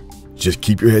said, just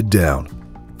keep your head down,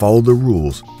 follow the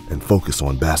rules, and focus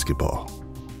on basketball.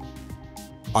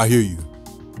 I hear you.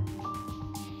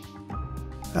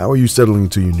 How are you settling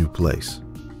into your new place?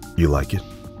 You like it?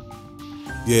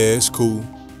 Yeah, it's cool.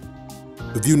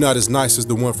 The view not as nice as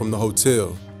the one from the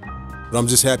hotel, but I'm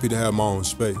just happy to have my own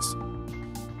space.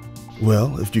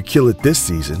 Well, if you kill it this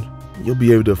season, you'll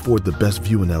be able to afford the best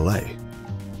view in LA.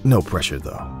 No pressure,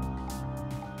 though.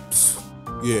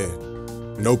 Yeah,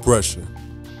 no pressure.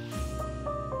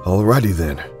 Alrighty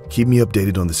then. Keep me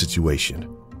updated on the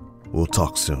situation. We'll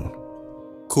talk soon.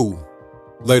 Cool.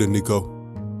 Later, Nico.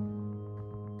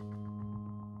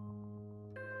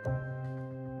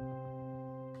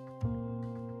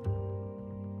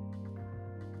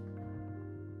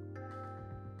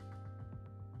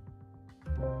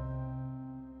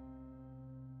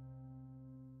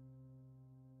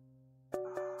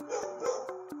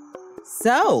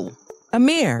 So,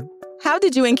 Amir, how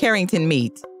did you and Carrington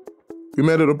meet? We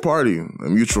met at a party, a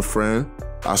mutual friend.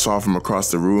 I saw him from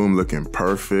across the room looking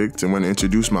perfect and went to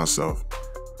introduce myself.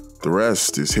 The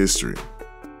rest is history.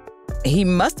 He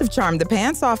must have charmed the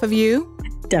pants off of you.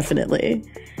 Definitely.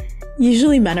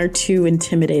 Usually men are too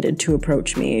intimidated to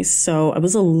approach me, so I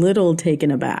was a little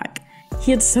taken aback.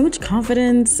 He had so much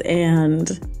confidence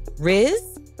and...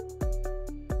 Riz?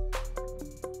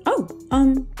 Oh,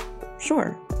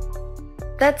 sure.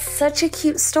 That's such a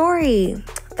cute story.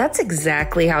 That's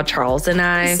exactly how Charles and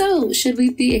I... So, should we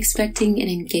be expecting an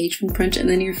engagement brunch in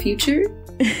the near future?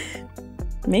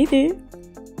 Maybe.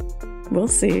 We'll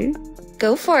see.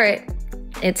 Go for it.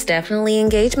 It's definitely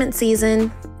engagement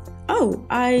season. Oh,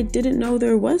 I didn't know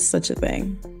there was such a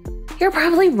thing. You're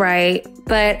probably right,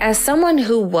 but as someone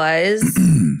who was...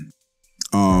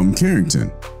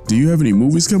 Carrington, do you have any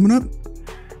movies coming up?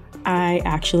 I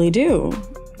actually do.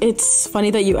 It's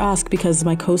funny that you ask because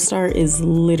my co-star is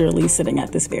literally sitting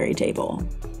at this very table.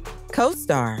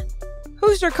 Co-star?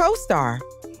 Who's your co-star?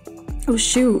 Oh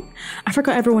shoot, I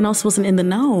forgot everyone else wasn't in the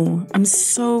know. I'm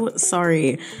so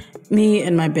sorry. Me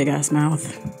and my big ass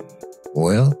mouth.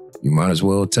 Well, you might as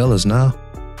well tell us now.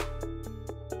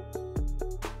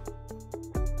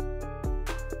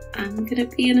 I'm gonna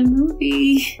be in a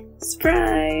movie.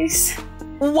 Surprise.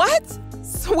 What?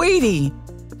 Sweetie,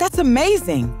 that's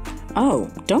amazing.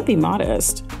 Oh, don't be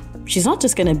modest. She's not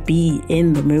just gonna be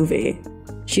in the movie.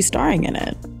 She's starring in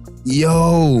it.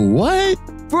 Yo, what?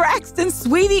 Braxton,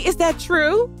 sweetie, is that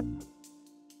true?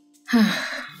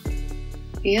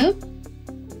 Yep.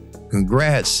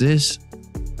 Congrats, sis.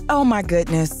 Oh my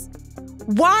goodness.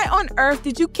 Why on earth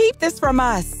did you keep this from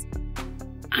us?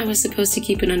 I was supposed to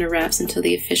keep it under wraps until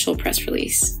the official press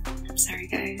release. I'm sorry,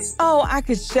 guys. Oh, I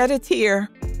could shed a tear.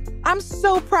 I'm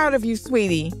so proud of you,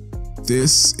 sweetie.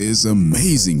 This is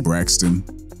amazing, Braxton.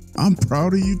 I'm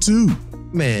proud of you too.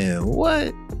 Man,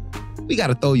 what? We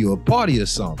gotta throw you a party or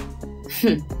something.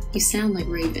 You sound like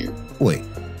Raven. Wait,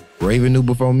 Raven knew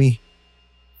before me?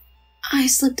 I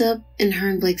slipped up and her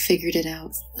and Blake figured it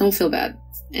out. Don't feel bad.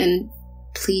 And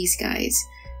please, guys,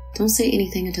 don't say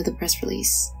anything until the press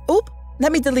release. Oop,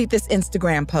 let me delete this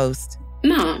Instagram post.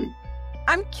 Mom.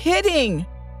 I'm kidding.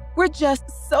 We're just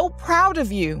so proud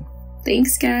of you.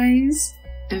 Thanks, guys.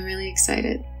 I'm really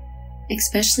excited.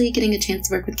 Especially getting a chance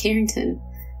to work with Carrington.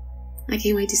 I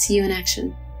can't wait to see you in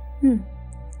action.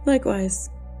 Likewise.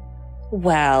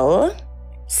 Well,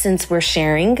 since we're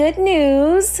sharing good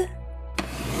news...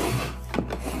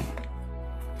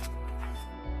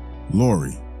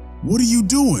 Lori, what are you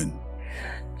doing?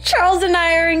 Charles and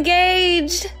I are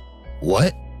engaged.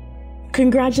 What?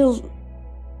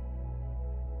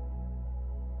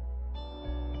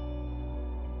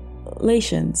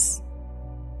 Congratulations.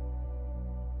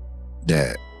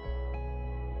 Dad,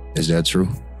 is that true?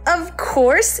 Of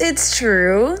course it's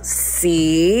true.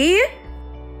 See?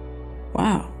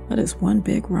 Wow, that is one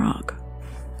big rock.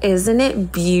 Isn't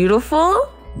it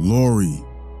beautiful? Lori,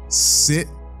 sit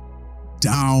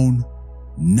down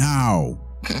now.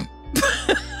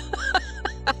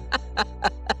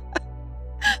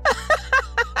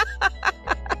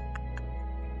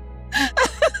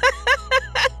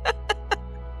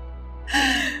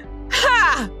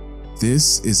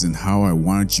 This isn't how I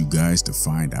wanted you guys to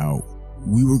find out.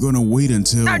 We were gonna wait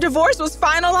until... Our divorce was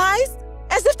finalized?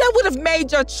 As if that would have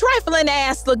made your trifling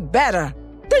ass look better.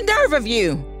 The nerve of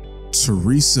you.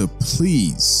 Teresa,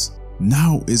 please.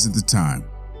 Now isn't the time.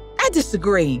 I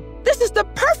disagree. This is the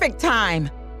perfect time.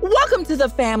 Welcome to the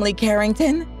family,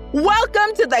 Carrington.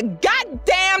 Welcome to the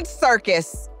goddamn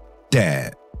circus.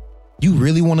 Dad, you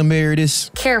really want to marry this?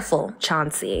 Careful,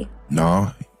 Chauncey.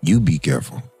 Nah, you be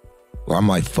careful. Or I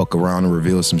might fuck around and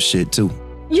reveal some shit too.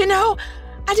 You know,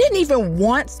 I didn't even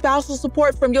want spousal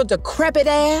support from your decrepit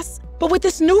ass, but with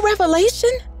this new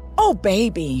revelation, oh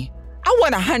baby, I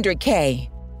want $100K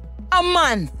a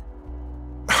month.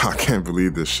 I can't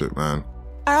believe this shit, man.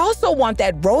 I also want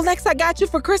that Rolex I got you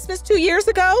for Christmas 2 years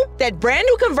ago, that brand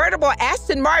new convertible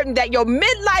Aston Martin that your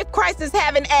midlife crisis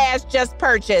having ass just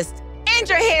purchased, and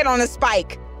your head on a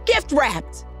spike, gift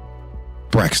wrapped.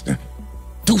 Braxton,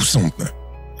 do something.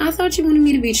 I thought you wanted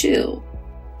me to be chill.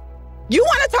 You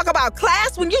want to talk about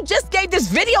class when you just gave this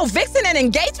video vixen an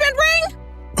engagement ring?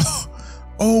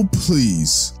 Oh,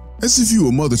 please. As if you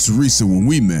were Mother Teresa when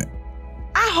we met.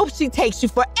 I hope she takes you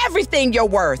for everything you're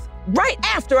worth, right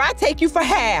after I take you for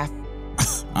half.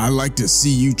 I like to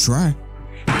see you try.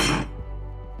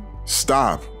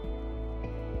 Stop.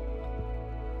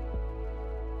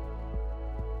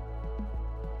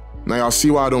 Now y'all see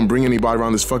why I don't bring anybody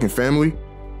around this fucking family?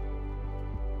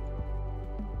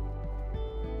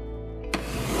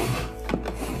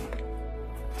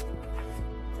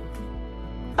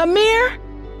 Amir?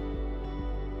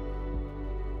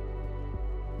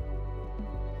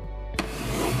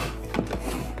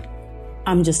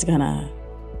 I'm just gonna...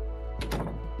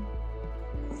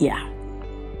 Yeah.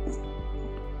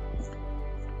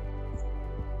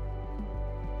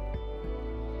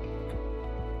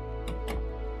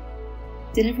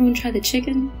 Did everyone try the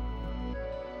chicken?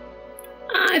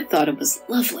 I thought it was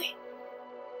lovely.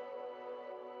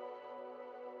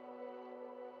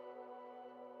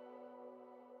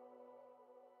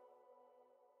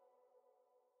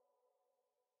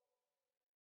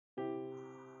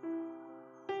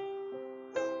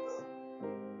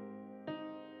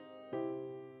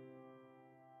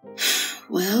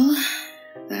 Well,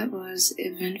 that was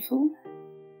eventful.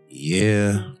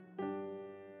 Yeah,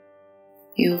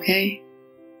 You okay?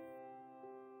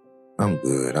 I'm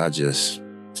good. I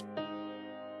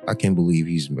can't believe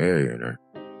he's marrying her.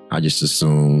 I just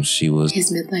assumed she was...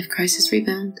 His midlife crisis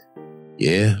rebound.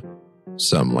 Yeah,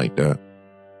 something like that.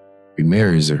 If he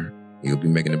marries her, he'll be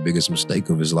making the biggest mistake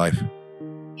of his life.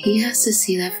 He has to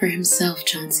see that for himself,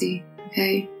 Chauncey,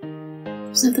 okay?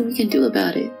 There's nothing we can do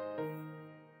about it.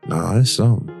 Nah, it's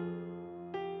something.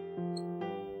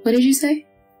 What did you say?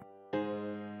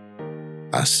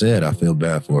 I said I feel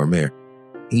bad for Amir.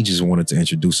 He just wanted to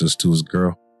introduce us to his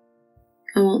girl.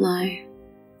 I won't lie.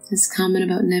 His comment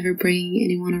about never bringing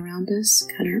anyone around us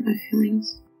kind of hurt my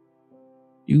feelings.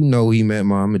 You know he met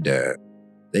mom and dad.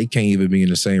 They can't even be in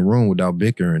the same room without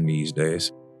bickering these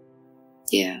days.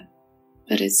 Yeah,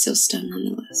 but it still stung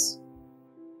nonetheless.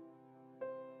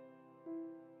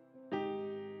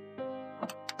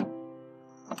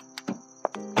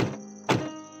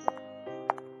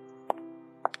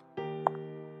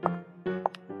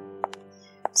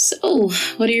 So,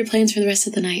 what are your plans for the rest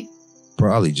of the night?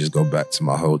 Probably just go back to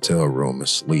my hotel room and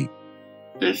sleep.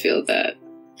 I feel that.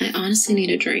 I honestly need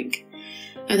a drink.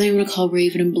 I think I'm gonna call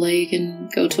Raven and Blake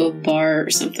and go to a bar or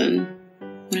something.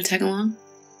 Wanna tag along?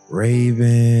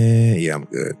 Raven, yeah, I'm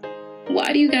good.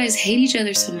 Why do you guys hate each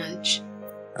other so much?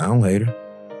 I don't hate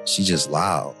her. She's just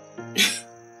loud.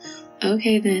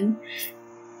 Okay then.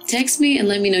 Text me and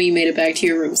let me know you made it back to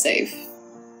your room safe.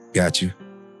 Got you.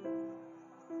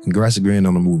 Congrats again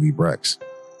on the movie, Brax.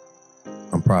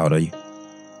 I'm proud of you.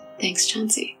 Thanks,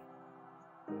 Chauncey.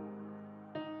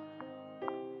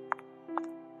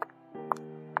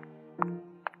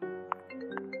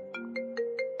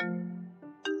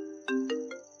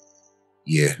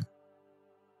 Yeah.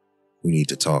 We need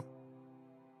to talk.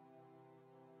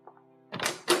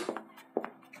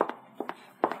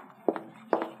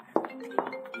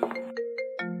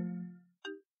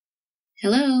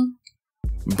 Hello?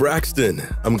 Braxton,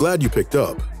 I'm glad you picked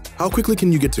up. How quickly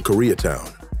can you get to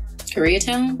Koreatown?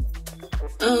 Koreatown?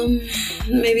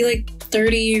 Maybe like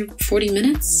 30 or 40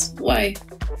 minutes? Why?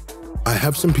 I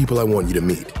have some people I want you to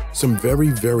meet. Some very,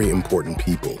 very important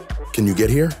people. Can you get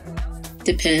here?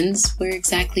 Depends. Where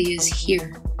exactly is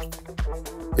here?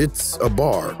 It's a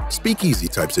bar, speakeasy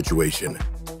type situation.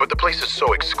 But the place is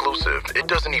so exclusive, it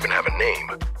doesn't even have a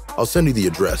name. I'll send you the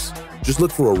address. Just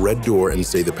look for a red door and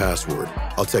say the password.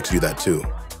 I'll text you that too.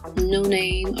 No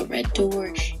name, a red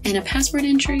door, and a password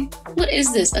entry? What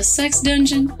is this, a sex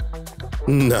dungeon?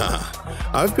 Nah,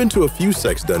 I've been to a few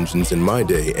sex dungeons in my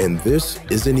day, and this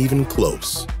isn't even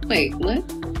close. Wait, what?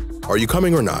 Are you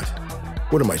coming or not?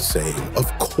 What am I saying? Of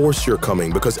course you're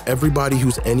coming, because everybody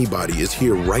who's anybody is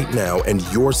here right now, and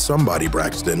you're somebody,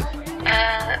 Braxton.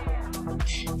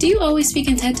 Do you always speak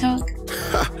in TED Talk?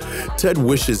 Ted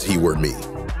wishes he were me.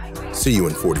 See you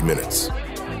in 40 minutes.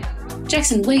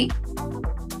 Jackson, wait.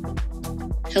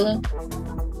 Hello?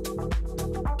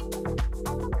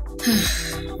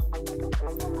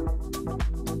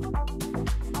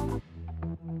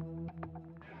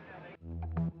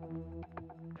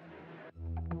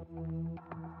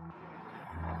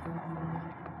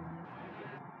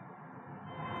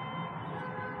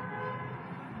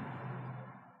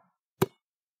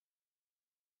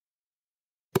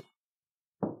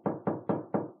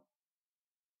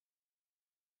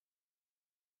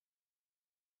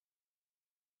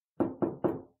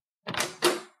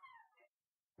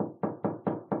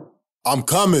 I'm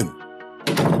coming.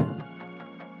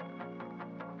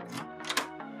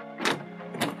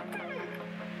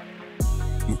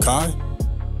 Kai?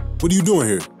 What are you doing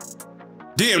here?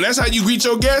 Damn, that's how you greet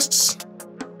your guests?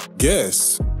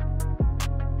 Guests?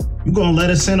 You gonna let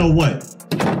us in or what?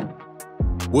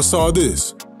 What's all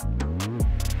this?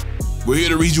 We're here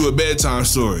to read you a bedtime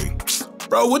story.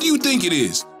 Bro, what do you think it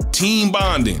is? Team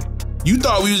bonding. You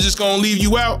thought we was just gonna leave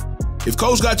you out? If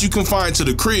Coach got you confined to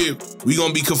the crib, we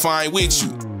gonna be confined with you.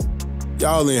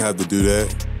 Y'all ain't have to do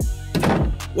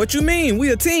that. What you mean?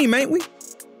 We a team, ain't we?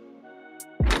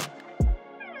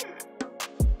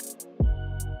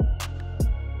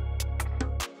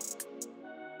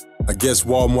 I guess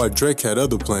Walmart Drake had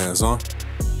other plans, huh?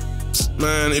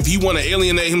 Man, if he want to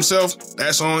alienate himself,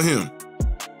 that's on him.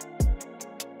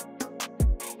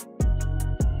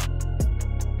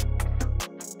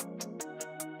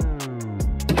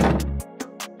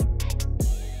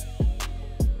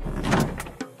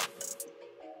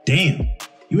 Damn,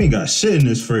 you ain't got shit in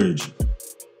this fridge.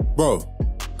 Bro,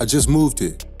 I just moved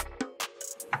it.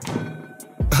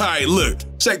 All right, look,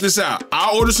 check this out.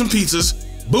 I'll order some pizzas.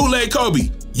 Bootleg Kobe,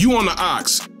 you on the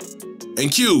ox.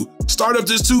 And Q, start up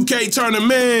this 2K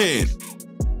tournament.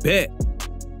 Bet.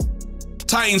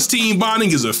 Titans team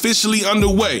bonding is officially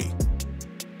underway.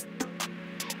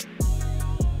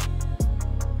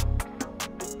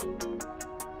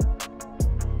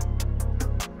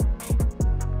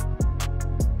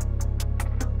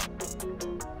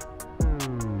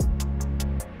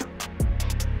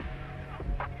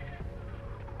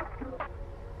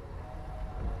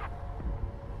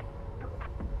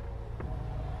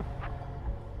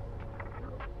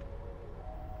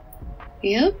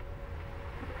 Yep.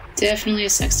 Definitely a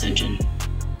sex dungeon.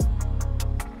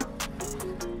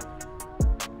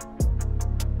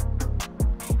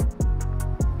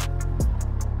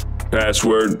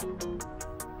 Password.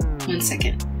 1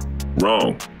 second.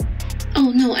 Wrong.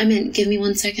 Oh, no, I meant give me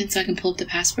 1 second so I can pull up the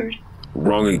password.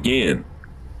 Wrong again.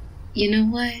 You know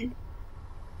what?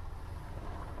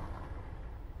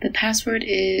 The password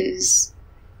is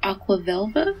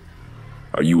Aquavelva?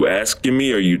 Are you asking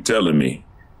me or are you telling me?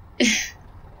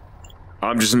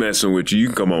 I'm just messing with you. You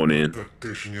can come on in. That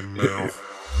dish in your mouth.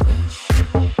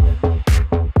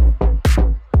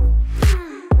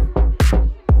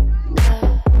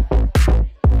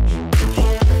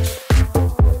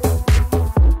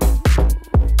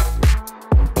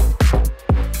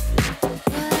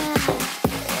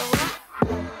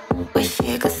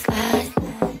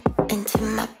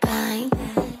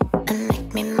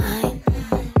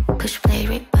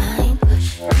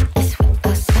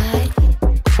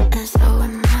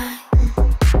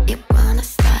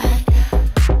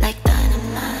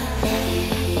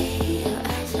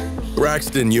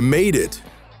 Braxton, you made it.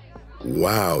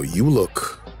 Wow, you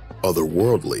look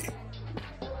otherworldly.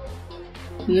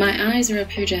 My eyes are up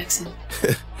here, Jackson.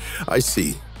 I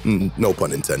see. No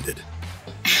pun intended.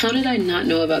 How did I not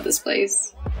know about this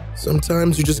place?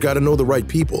 Sometimes you just gotta know the right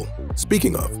people.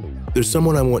 Speaking of, there's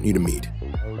someone I want you to meet.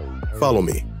 Follow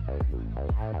me.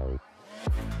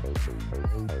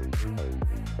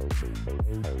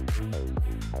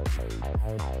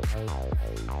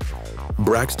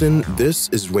 Braxton, this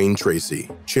is Wayne Tracy,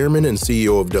 chairman and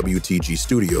CEO of WTG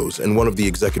Studios and one of the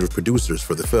executive producers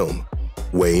for the film.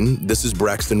 Wayne, this is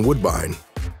Braxton Woodbine,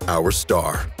 our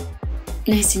star.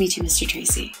 Nice to meet you, Mr.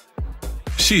 Tracy.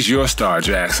 She's your star,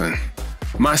 Jackson.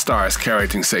 My star is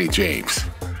Carrington St. James.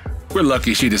 We're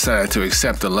lucky she decided to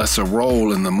accept a lesser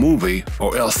role in the movie,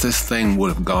 or else this thing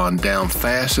would have gone down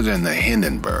faster than the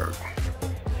Hindenburg.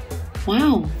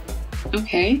 Wow.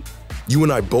 Okay. You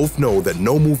and I both know that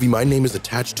no movie my name is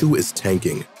attached to is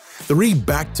tanking. 3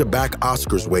 back-to-back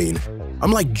Oscars, Wayne.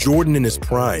 I'm like Jordan in his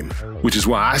prime. Which is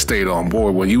why I stayed on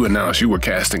board when you announced you were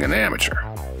casting an amateur.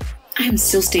 I'm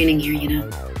still standing here, you know.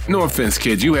 No offense,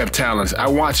 kid. You have talents. I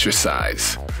watch your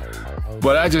sides.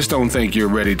 But I just don't think you're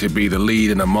ready to be the lead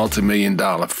in a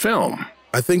multi-million-dollar film.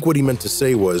 I think what he meant to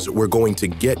say was, we're going to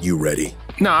get you ready.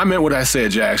 No, I meant what I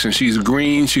said, Jackson. She's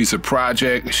green, she's a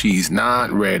project, she's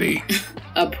not ready.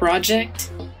 A project?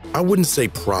 I wouldn't say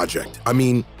project. I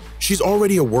mean, she's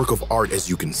already a work of art, as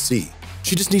you can see.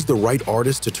 She just needs the right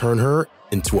artist to turn her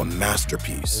into a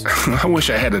masterpiece. I wish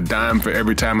I had a dime for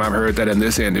every time I've heard that in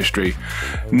this industry.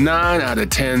 9 out of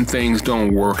 10 things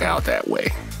don't work out that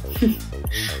way.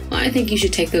 Well, I think you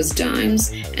should take those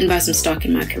dimes and buy some stock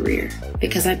in my career,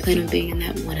 because I plan on being in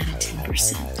that 1 out of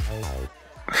 10%.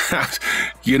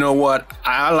 You know what?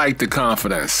 I like the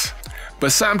confidence.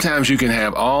 But sometimes you can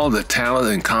have all the talent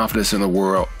and confidence in the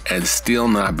world and still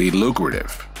not be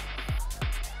lucrative.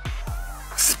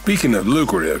 Speaking of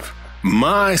lucrative,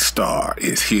 my star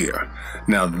is here.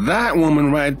 Now that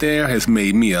woman right there has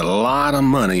made me a lot of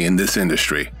money in this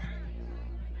industry.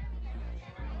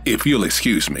 If you'll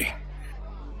excuse me.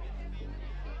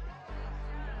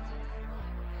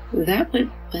 That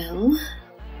went well.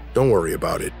 Don't worry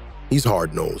about it. He's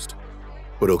hard-nosed,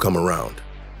 but he'll come around.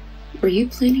 Were you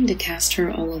planning to cast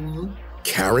her all along?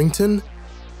 Carrington?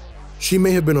 She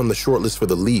may have been on the shortlist for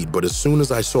the lead, but as soon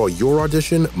as I saw your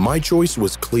audition, my choice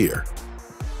was clear.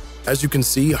 As you can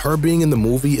see, her being in the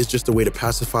movie is just a way to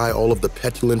pacify all of the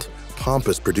petulant,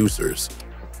 pompous producers.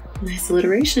 Nice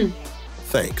alliteration.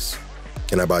 Thanks.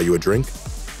 Can I buy you a drink?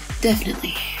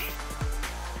 Definitely.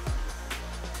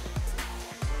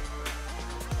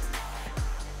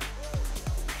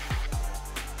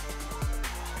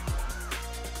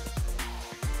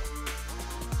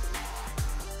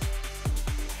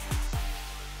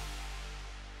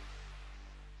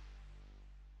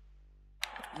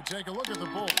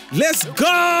 Let's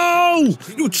go!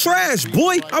 You trash,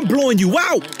 boy. I'm blowing you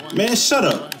out. Man, shut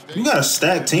up. You got a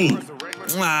stacked team.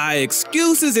 Ah,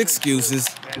 excuses, excuses.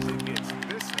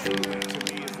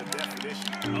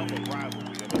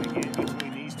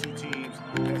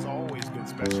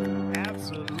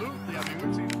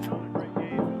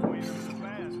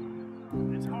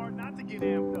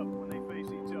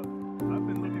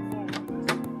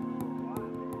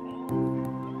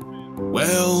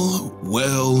 Well.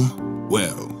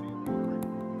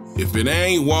 If it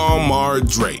ain't Walmart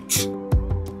Drake.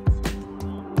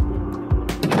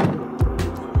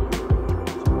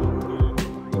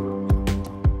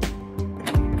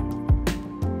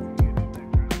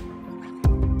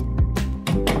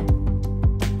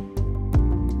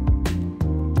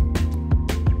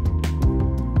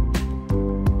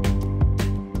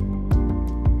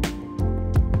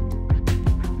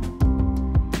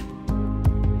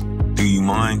 Do you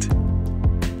mind?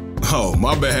 Oh,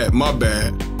 my bad.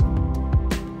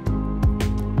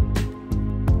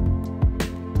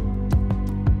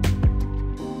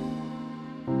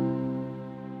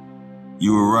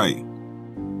 You were right.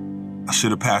 I should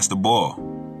have passed the ball.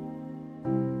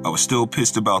 I was still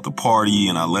pissed about the party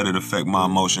and I let it affect my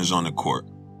emotions on the court.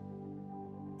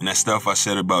 And that stuff I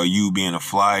said about you being a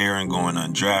flyer and going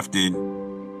undrafted,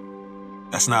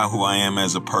 that's not who I am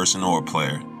as a person or a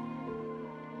player.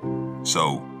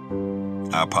 So,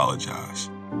 I apologize.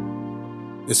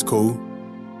 It's cool.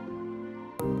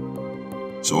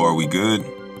 So are we good?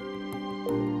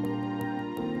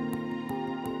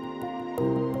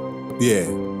 Yeah,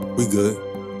 we good.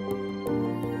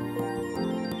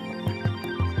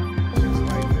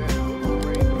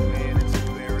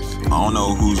 I don't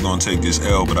know who's gonna take this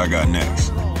L, but I got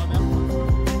next.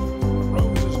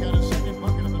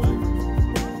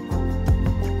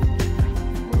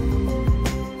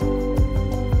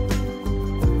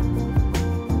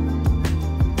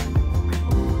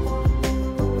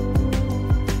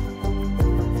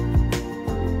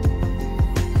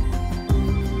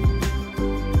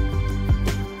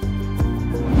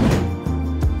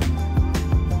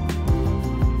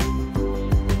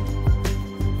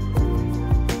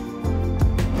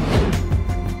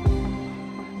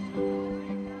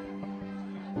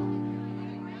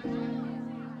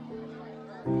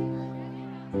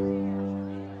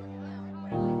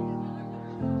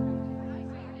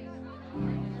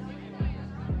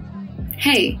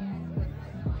 Hey.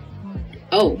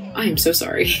 Oh, I am so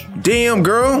sorry. Damn,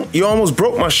 girl, you almost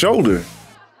broke my shoulder.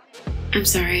 I'm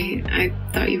sorry. I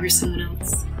thought you were someone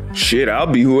else. Shit, I'll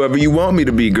be whoever you want me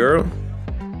to be, girl.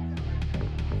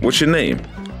 What's your name?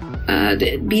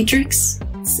 Beatrix.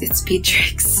 It's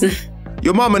Beatrix.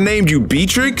 Your mama named you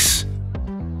Beatrix?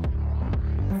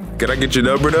 Can I get your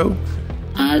number, though?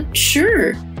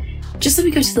 Sure. Just let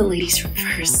me go to the ladies' room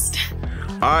first.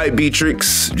 All right,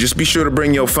 Beatrix. Just be sure to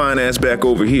bring your fine ass back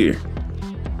over here.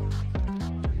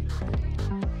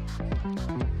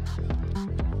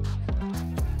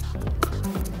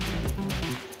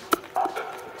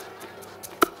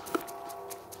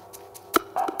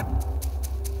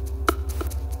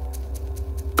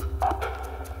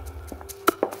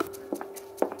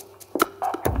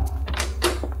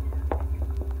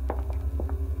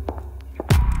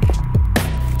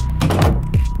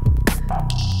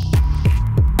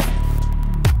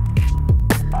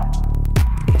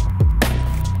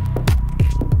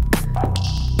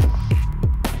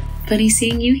 Funny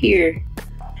seeing you here.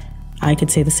 I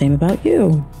could say the same about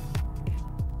you.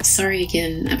 Sorry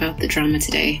again about the drama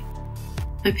today.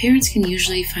 My parents can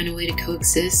usually find a way to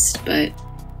coexist, but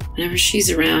whenever she's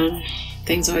around,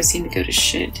 things always seem to go to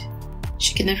shit.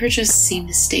 She can never just seem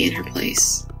to stay in her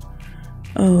place.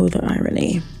 Oh, the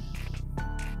irony.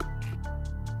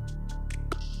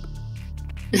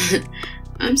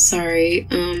 I'm sorry.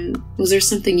 Was there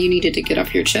something you needed to get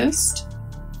off your chest?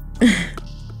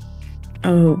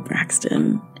 Oh,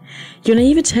 Braxton. Your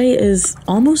naivete is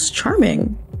almost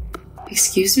charming.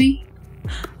 Excuse me?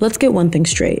 Let's get one thing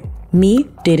straight. Me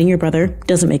dating your brother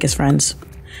doesn't make us friends.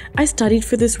 I studied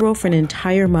for this role for an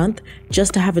entire month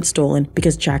just to have it stolen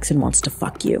because Jackson wants to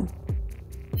fuck you.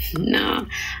 Nah,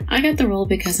 I got the role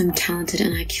because I'm talented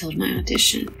and I killed my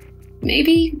audition.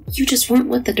 Maybe you just weren't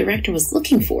what the director was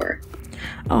looking for.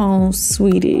 Oh,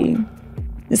 sweetie.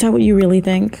 Is that what you really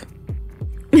think?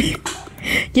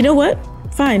 You know what?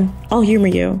 Fine, I'll humor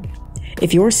you.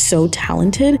 If you're so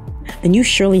talented, then you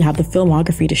surely have the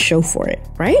filmography to show for it,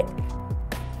 right?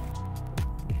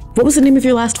 What was the name of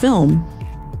your last film?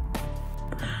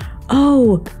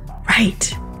 Oh,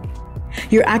 right.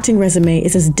 Your acting resume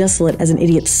is as desolate as an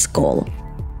idiot's skull.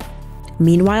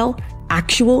 Meanwhile,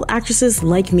 actual actresses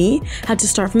like me had to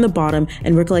start from the bottom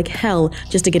and work like hell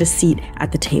just to get a seat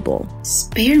at the table.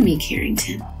 Spare me,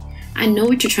 Carrington. I know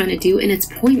what you're trying to do and it's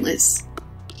pointless.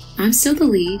 I'm still the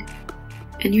lead,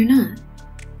 and you're not.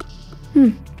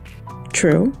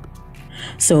 True.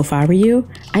 So if I were you,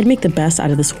 I'd make the best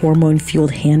out of this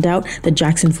hormone-fueled handout that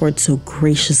Jackson Ford so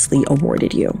graciously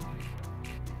awarded you.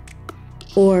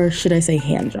 Or should I say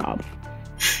hand job?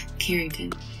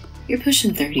 Carrington, you're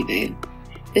pushing 30, babe.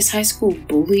 This high school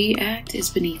bully act is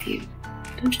beneath you,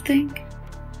 don't you think?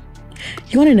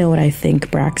 You want to know what I think,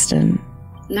 Braxton?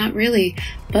 Not really,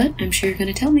 but I'm sure you're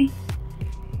going to tell me.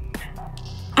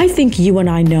 I think you and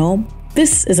I know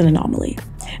this is an anomaly,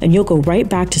 and you'll go right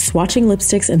back to swatching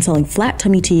lipsticks and selling flat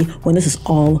tummy tea when this is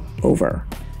all over.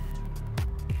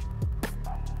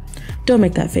 Don't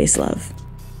make that face, love.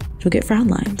 You'll get frown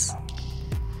lines.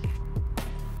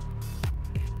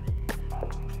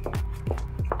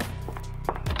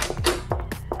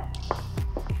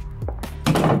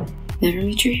 Never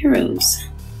meet your heroes.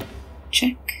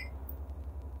 Check.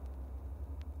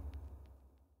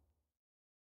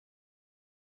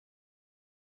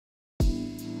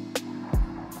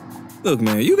 Look,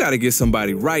 man, you gotta get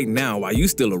somebody right now while you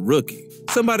still a rookie.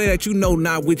 Somebody that you know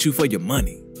not with you for your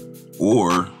money.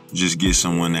 Or just get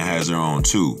someone that has their own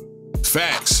too.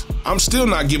 Facts. I'm still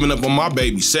not giving up on my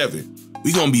baby 7.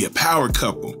 We gonna be a power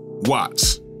couple.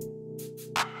 Watch.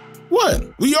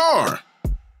 What? We are.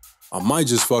 I might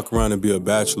just fuck around and be a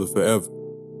bachelor forever.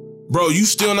 Bro, you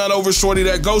still not over shorty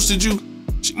that ghosted you?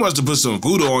 She must have put some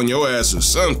voodoo on your ass or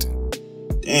something.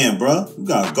 Damn, bro, you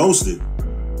got ghosted.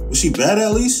 Was she bad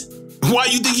at least? Why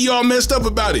you think you all messed up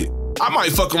about it? I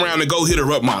might fuck around and go hit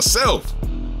her up myself.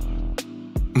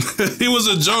 It was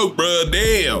a joke, bro.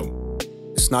 Damn.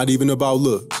 It's not even about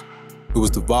looks. It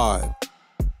was the vibe.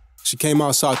 She came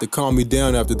outside to calm me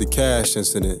down after the cash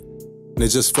incident, and it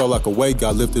just felt like a weight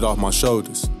got lifted off my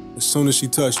shoulders. As soon as she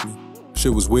touched me,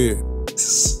 shit was weird.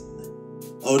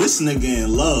 Oh, this nigga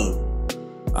in love.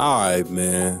 Alright,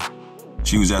 man.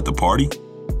 She was at the party?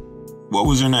 What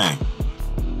was her name?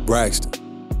 Braxton.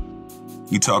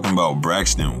 You talking about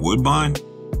Braxton Woodbine?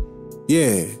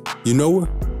 Yeah, you know her?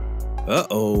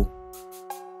 Uh-oh.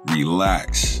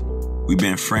 Relax. We've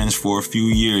been friends for a few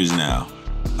years now.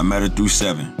 I met her through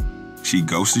 7. She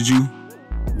ghosted you?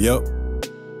 Yep.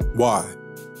 Why?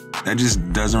 That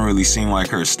just doesn't really seem like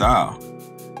her style.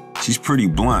 She's pretty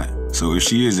blunt, so if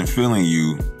she isn't feeling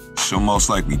you, she'll most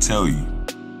likely tell you.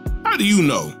 How do you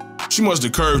know? She must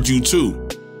have curved you too.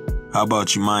 How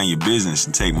about you mind your business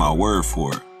and take my word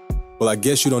for it? Well, I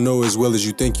guess you don't know her as well as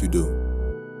you think you do.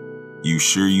 You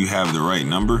sure you have the right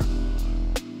number?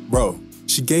 Bro,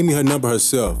 she gave me her number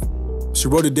herself. She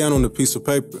wrote it down on a piece of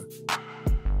paper.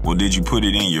 Well, did you put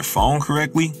it in your phone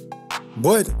correctly?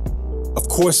 What? Of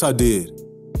course I did.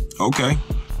 Okay,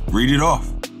 read it off.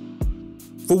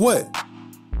 For what?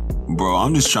 Bro,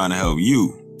 I'm just trying to help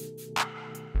you.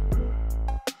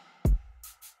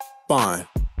 Fine.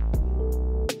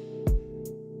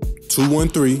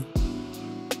 213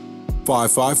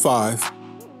 555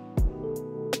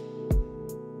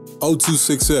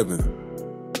 0267.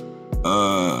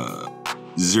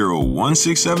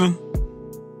 0167?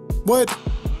 What?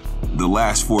 The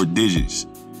last 4 digits.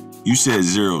 You said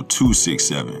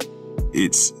 0267.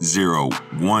 It's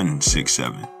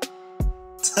 0167.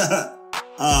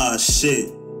 Ah,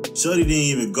 shit. Shorty didn't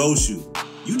even ghost you.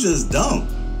 You just dumb.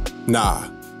 Nah,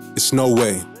 it's no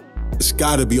way. It's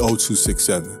gotta be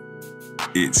 0267.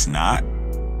 It's not.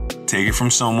 Take it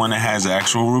from someone that has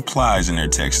actual replies in their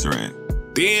text thread.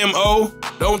 Damn, O.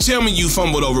 Don't tell me you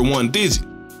fumbled over 1 digit.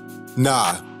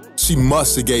 Nah, she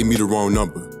must have gave me the wrong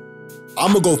number.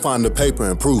 I'ma go find the paper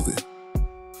and prove it.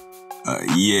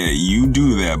 Yeah, you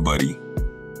do that, buddy.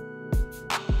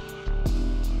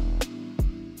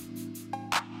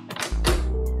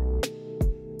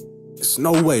 It's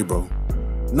no way, bro.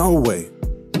 No way.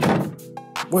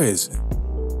 Where is it?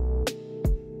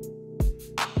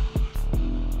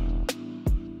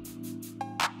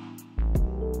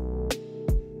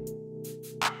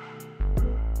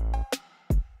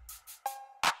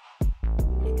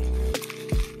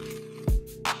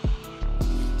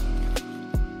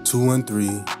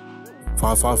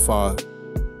 213-555.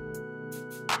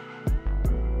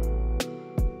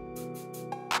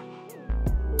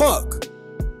 Fuck!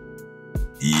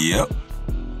 Yep.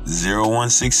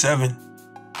 0167.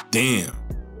 Damn.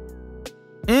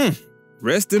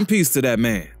 Rest in peace to that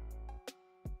man.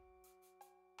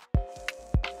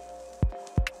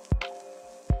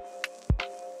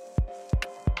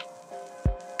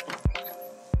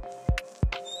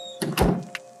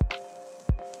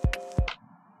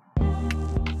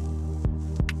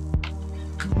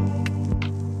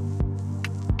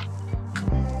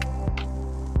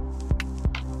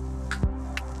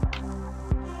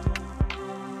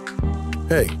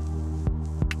 Hey.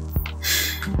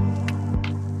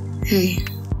 Hey.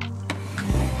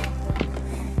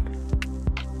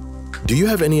 Do you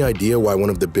have any idea why one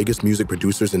of the biggest music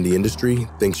producers in the industry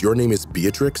thinks your name is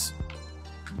Beatrix?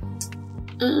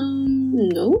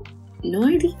 No. No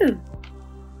idea.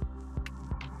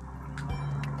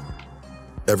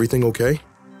 Everything okay?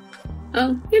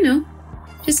 Oh, you know,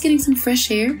 just getting some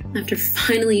fresh air after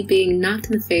finally being knocked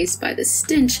in the face by the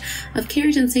stench of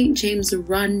Carrington St. James'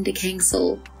 rotten, decaying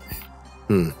soul.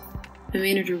 My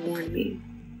manager warned me.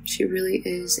 She really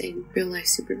is a real-life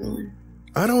supervillain.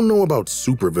 I don't know about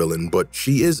supervillain, but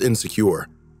she is insecure.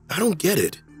 I don't get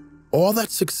it. All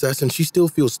that success and she still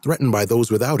feels threatened by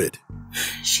those without it.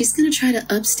 She's gonna try to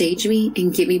upstage me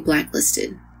and get me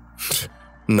blacklisted.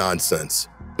 Nonsense.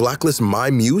 Blacklist my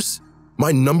muse?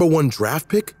 My #1 draft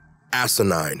pick?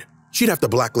 Asinine. She'd have to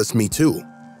blacklist me too.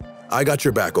 I got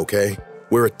your back, okay?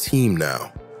 We're a team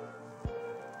now.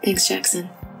 Thanks, Jackson.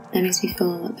 That makes me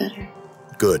feel a lot better.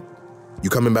 Good. You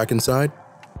coming back inside?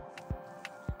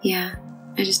 Yeah,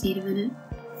 I just need a minute.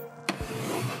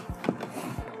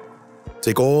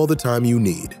 Take all the time you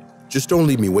need. Just don't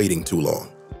leave me waiting too long.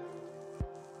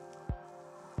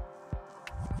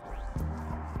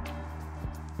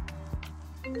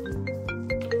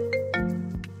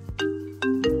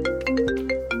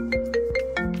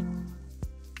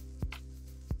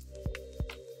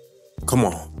 Come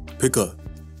on, pick up.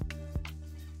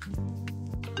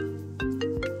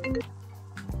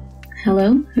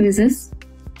 Hello, who is this?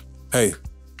 Hey,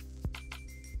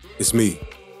 it's me.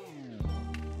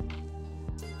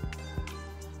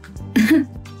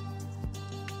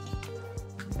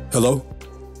 Hello?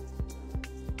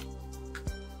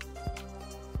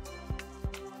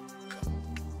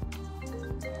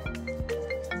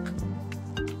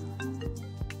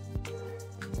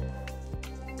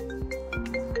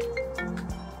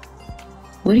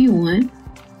 What do you want?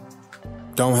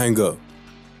 Don't hang up.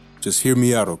 Just hear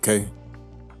me out, okay?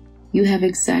 You have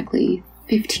exactly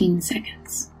 15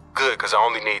 seconds. Good, because I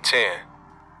only need 10.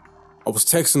 I was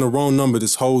texting the wrong number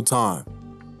this whole time.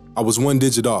 I was 1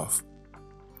 digit off.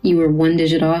 You were 1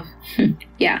 digit off?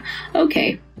 Yeah,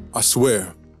 okay. I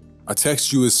swear, I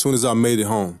texted you as soon as I made it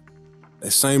home.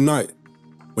 That same night.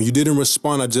 When you didn't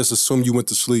respond, I just assumed you went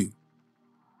to sleep.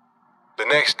 The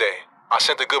next day, I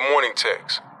sent a good morning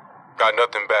text. Got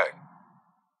nothing back.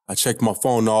 I checked my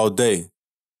phone all day.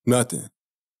 Nothing.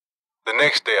 The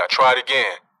next day, I tried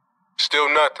again. Still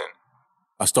nothing.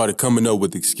 I started coming up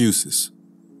with excuses.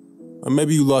 Or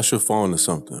maybe you lost your phone or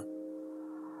something.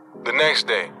 The next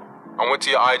day, I went to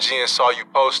your IG and saw you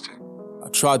posted. I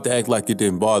tried to act like it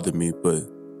didn't bother me, but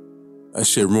that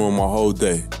shit ruined my whole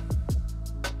day.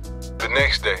 The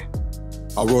next day,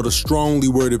 I wrote a strongly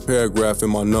worded paragraph in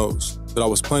my notes that I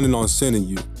was planning on sending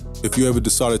you if you ever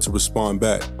decided to respond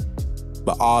back.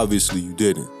 But obviously you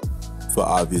didn't, for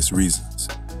obvious reasons.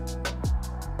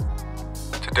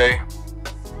 Today,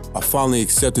 I finally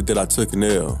accepted that I took an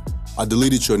L. I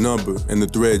deleted your number and the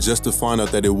thread just to find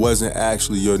out that it wasn't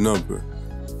actually your number.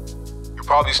 You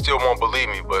probably still won't believe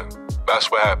me, but that's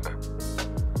what happened.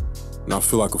 And I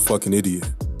feel like a fucking idiot.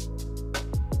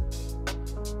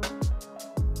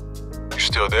 You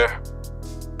still there?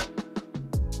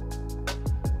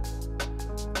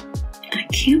 I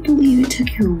can't believe it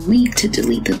took you a week to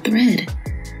delete the thread.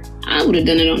 I would have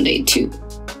done it on day 2.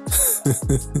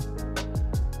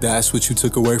 That's what you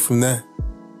took away from that?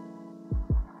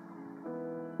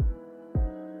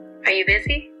 Are you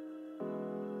busy?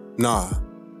 Nah.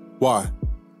 Why?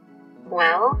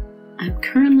 Well, I'm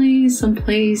currently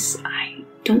someplace I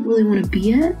don't really want to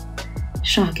be at.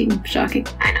 Shocking,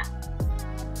 I know.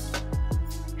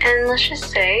 And let's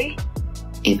just say,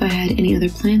 if I had any other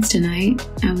plans tonight,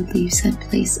 I would leave said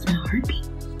place in a heartbeat.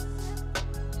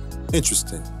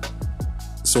 Interesting.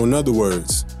 So in other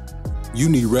words, you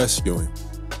need rescuing.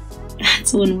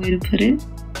 That's one way to put it.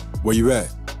 Where you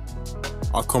at?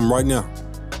 I'll come right now.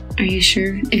 Are you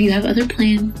sure? If you have other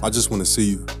plans. I just want to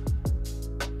see you.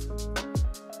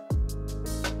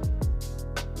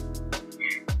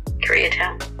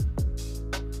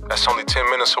 That's only 10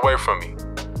 minutes away from me.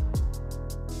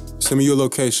 Send me your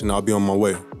location. I'll be on my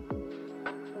way.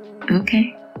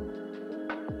 Okay.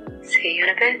 See you in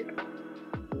a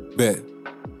bit. Bet.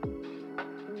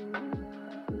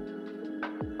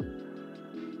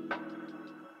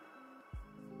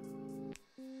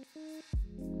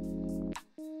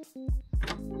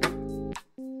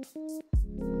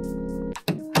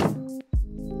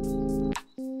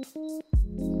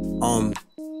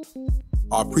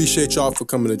 I appreciate y'all for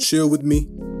coming to chill with me.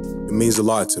 It means a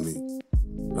lot to me.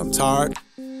 I'm tired,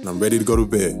 and I'm ready to go to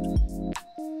bed.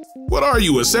 What are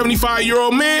you, a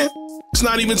 75-year-old man? It's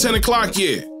not even 10 o'clock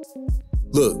yet.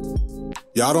 Look,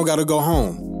 y'all don't gotta go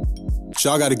home.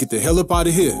 Y'all gotta get the hell up out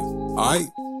of here, all right?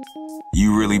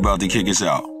 You really about to kick us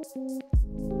out?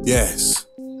 Yes.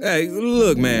 Hey,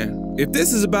 look, man. If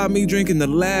this is about me drinking the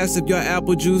last of your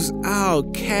apple juice, I'll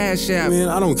cash out. Man,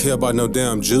 I don't care about no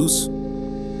damn juice.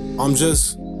 I'm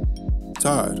just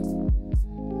tired.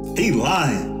 He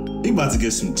lying. He about to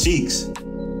get some cheeks.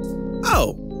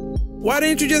 Oh, why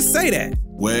didn't you just say that?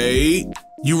 Wait,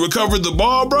 you recovered the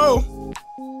ball, bro?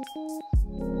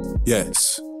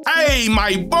 Yes. Hey,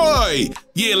 my boy.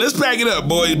 Yeah, let's pack it up,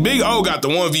 boys. Big O got the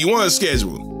 1v1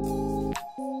 schedule.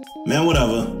 Man,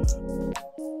 whatever.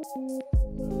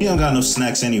 He don't got no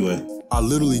snacks anyway. I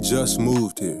literally just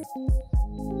moved here.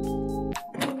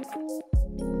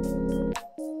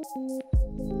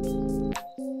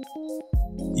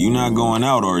 You not going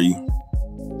out, are you?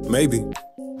 Maybe.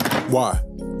 Why?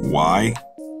 Why?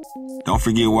 Don't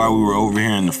forget why we were over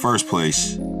here in the first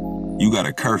place. You got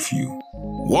a curfew.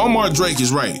 Walmart Drake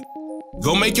is right.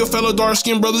 Go make your fellow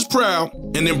dark-skinned brothers proud,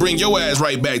 and then bring your ass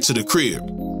right back to the crib.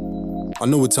 I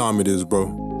know what time it is,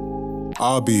 bro.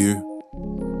 I'll be here.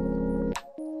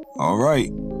 All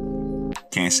right.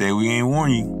 Can't say we ain't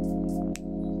warn you.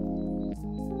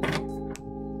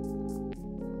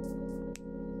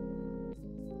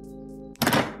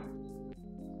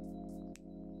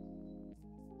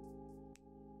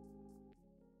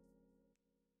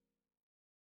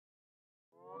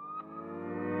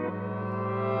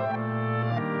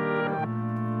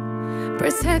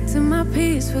 Protecting my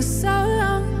peace for so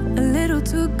long, a little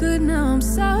too good, now I'm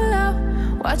so low.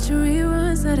 Watching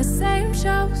reruns of the same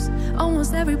shows.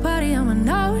 Almost every party I'm a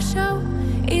no-show.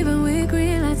 Even with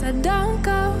green lights I don't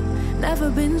go.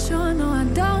 Never been sure, no I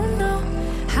don't know.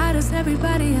 How does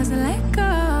everybody else let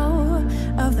go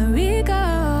of the ego?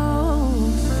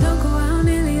 Don't go out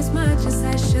nearly as much as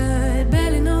I should.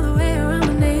 Barely know the way around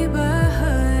my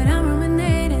neighborhood. I'm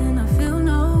ruminating, I feel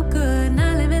no good.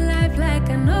 Not living life like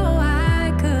I know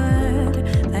I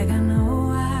could. Like I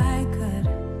know I could.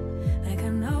 Like I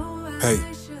know I Hey.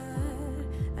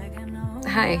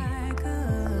 Hi.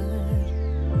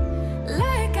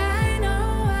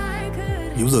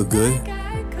 You look good.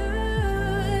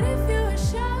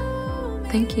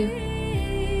 Thank you.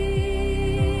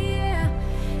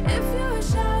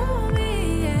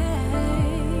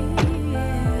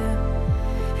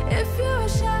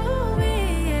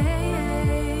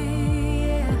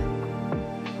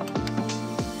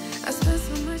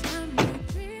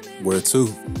 Where to?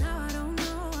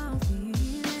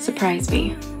 Surprise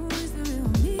me.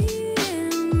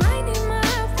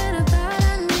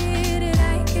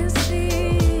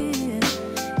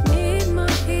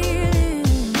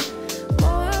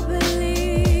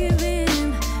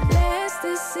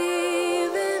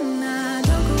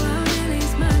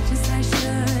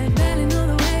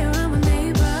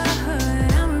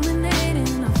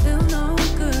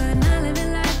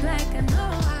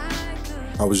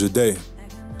 How was your day?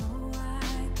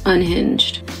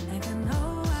 Unhinged.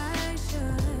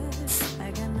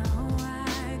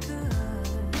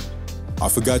 I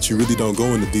forgot you really don't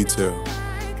go into detail.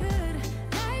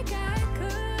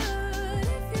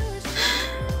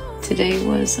 Today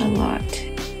was a lot.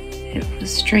 It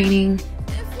was draining.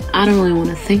 I don't really want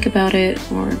to think about it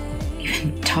or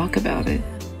even talk about it.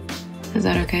 Is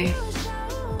that okay?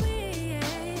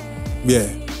 Yeah.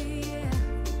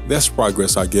 That's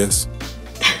progress, I guess.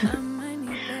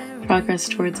 Progress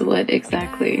towards what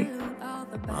exactly?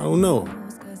 I don't know.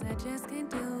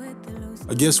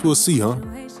 I guess we'll see, huh?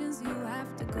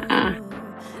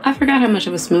 I forgot how much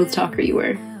of a smooth talker you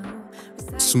were.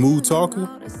 Smooth talker?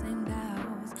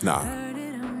 Nah.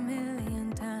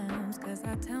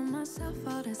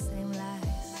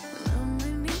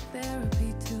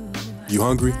 You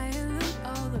hungry?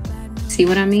 See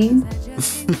what I mean?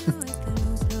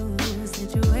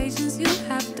 Situations you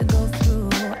have to go through.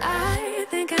 I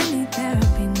think I need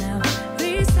therapy now.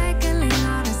 Recycling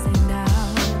all the same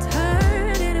doubts.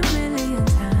 Heard it a million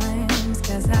times.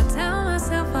 Cause I tell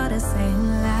myself all the same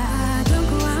lie. Don't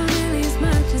go out nearly as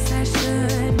much as I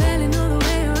should. Barely know the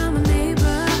way around my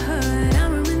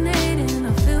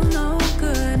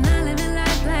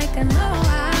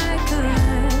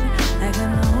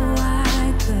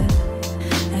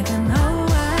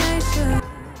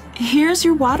Here's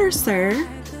your water, sir.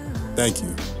 Thank you.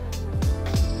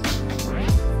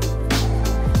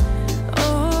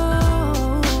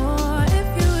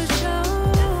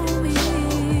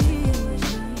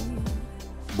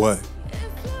 What?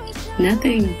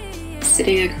 Nothing.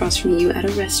 Sitting across from you at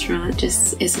a restaurant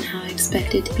just isn't how I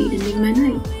expected to be ending my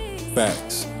night.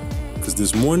 Facts. Because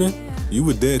this morning, you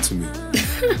were dead to me.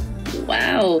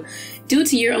 Wow. Due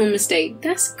to your own mistake.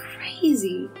 That's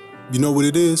crazy. You know what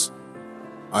it is?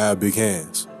 I have big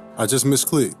hands. I just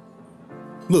misclicked.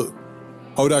 Look,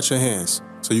 hold out your hands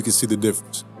so you can see the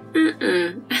difference.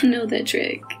 I know that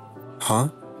trick. Huh?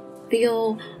 The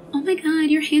old, oh my god,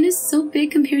 your hand is so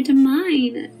big compared to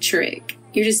mine trick.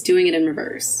 You're just doing it in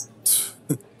reverse.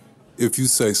 If you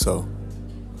say so.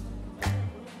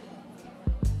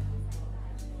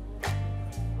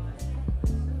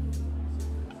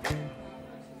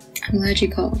 I'm glad you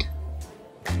called.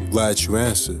 I'm glad you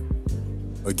answered.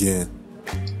 Again.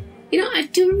 You know, I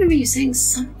do remember you saying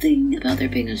something about there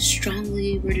being a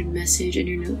strongly worded message in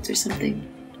your notes or something.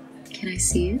 Can I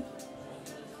see it?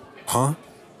 Huh?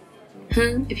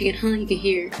 Huh? If you can you can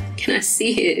hear. Can I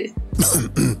see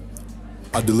it?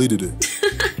 I deleted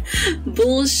it.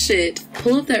 Bullshit.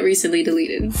 Pull up that recently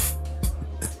deleted.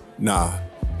 Nah,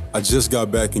 I just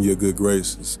got back in your good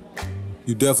graces.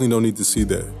 You definitely don't need to see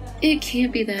that. It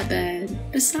can't be that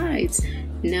bad. Besides,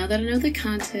 now that I know the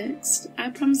context, I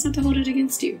promise not to hold it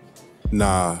against you.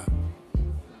 Nah.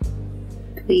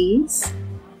 Please?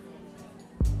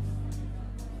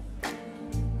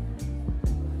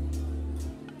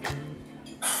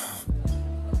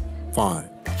 Fine.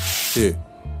 Here.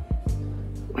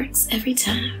 Works every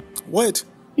time. What?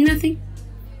 Nothing.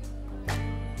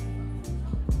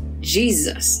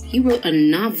 Jesus, you wrote a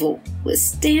novel with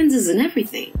stanzas and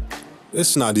everything.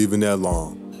 It's not even that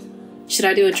long. Should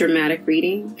I do a dramatic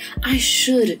reading? I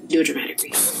should do a dramatic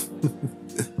reading.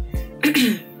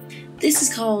 This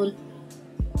is called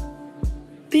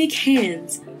Big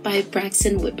Hands by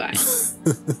Braxton Woodbine.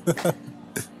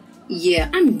 Yeah,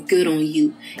 I'm good on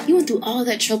you. You went through all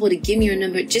that trouble to give me your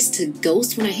number just to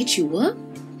ghost when I hit you up?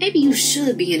 Maybe you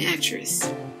should be an actress.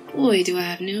 Boy, do I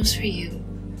have news for you.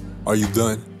 Are you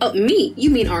done? Oh, me?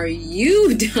 You mean are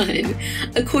you done?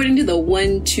 According to the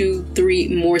 1, 2, 3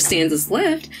 more stanzas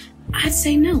left, I'd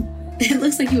say no. It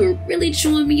looks like you were really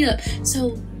chewing me up,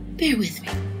 so bear with me.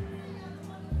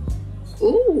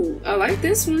 Ooh, I like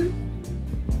this one.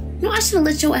 No, I should have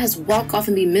let your ass walk off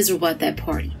and be miserable at that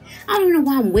party. I don't know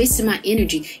why I'm wasting my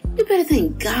energy. You better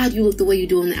thank God you look the way you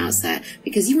do on the outside,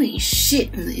 because you ain't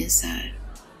shit on the inside.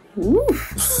 Woo.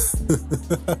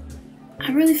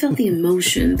 I really felt the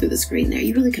emotion through the screen there.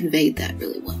 You really conveyed that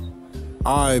really well.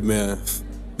 Alright, man.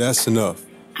 That's enough.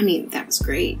 I mean, that was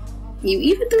great. You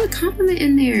even threw a compliment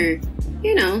in there.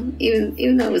 You know,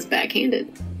 even though it was backhanded.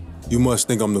 You must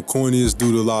think I'm the corniest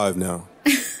dude alive now.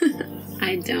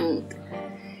 I don't.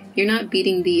 You're not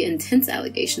beating the intense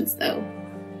allegations, though.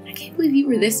 I can't believe you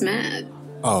were this mad.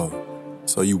 Oh,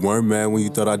 so you weren't mad when you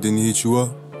thought I didn't hit you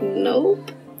up?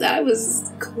 Nope. I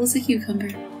was cool as a cucumber.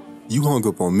 You hung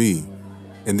up on me,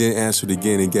 and then answered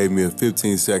again and gave me a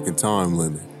 15-second time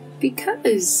limit.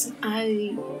 Because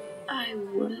I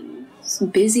was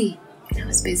busy. I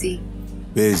was busy.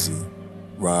 Busy.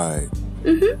 Right.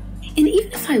 Mm-hmm. And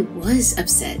even if I was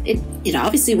upset, it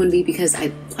obviously wouldn't be because I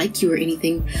like you or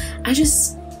anything. I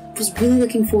just was really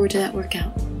looking forward to that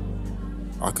workout.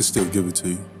 I could still give it to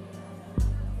you.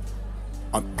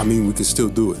 I mean, we could still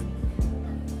do it.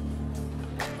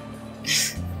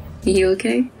 You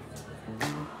okay?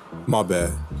 My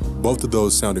bad. Both of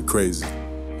those sounded crazy.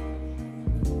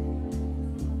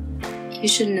 You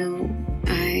should know,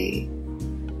 I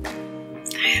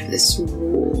have this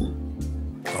rule.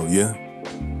 Oh, yeah?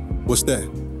 What's that?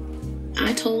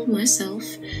 I told myself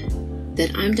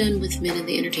that I'm done with men in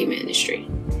the entertainment industry.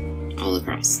 All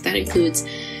across. That includes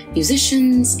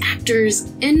musicians, actors,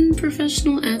 and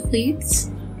professional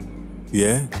athletes.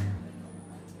 Yeah?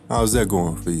 How's that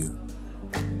going for you?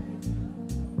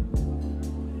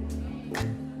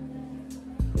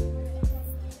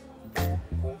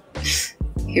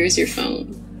 Here's your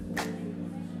phone.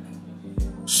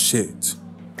 Shit.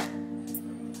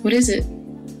 What is it?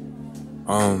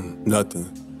 Nothing.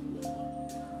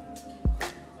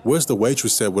 Where's the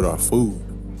waitress at with our food?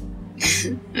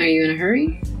 Are you in a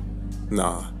hurry?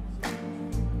 Nah.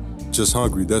 Just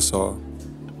hungry, that's all.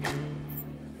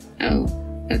 Oh,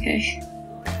 okay.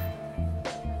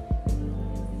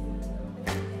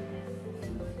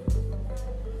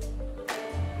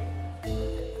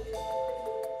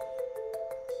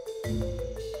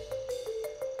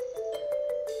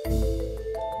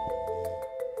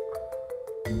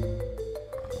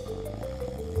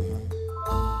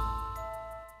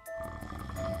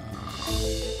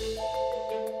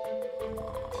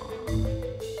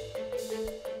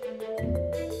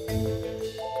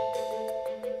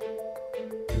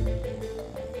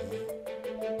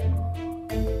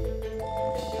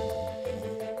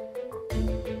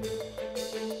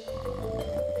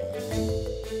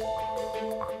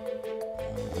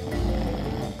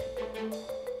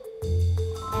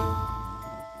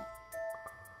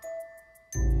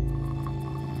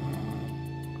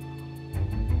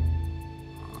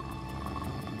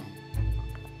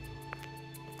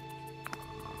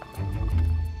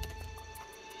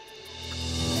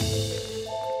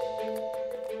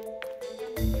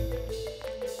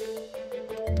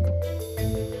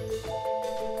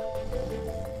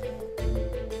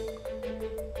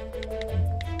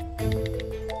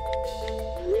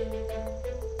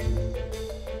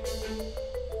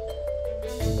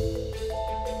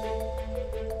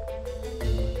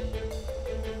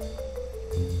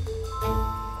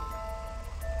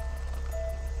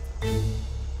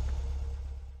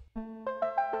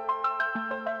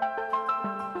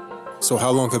 So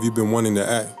how long have you been wanting to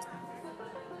act?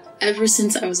 Ever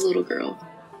since I was a little girl.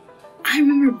 I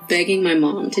remember begging my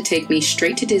mom to take me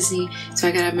straight to Disney so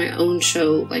I could have my own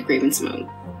show like Raven Simone.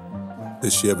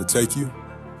 Did she ever take you?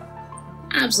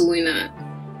 Absolutely not.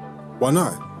 Why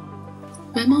not?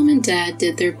 My mom and dad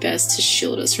did their best to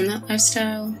shield us from that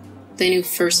lifestyle. They knew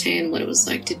firsthand what it was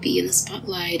like to be in the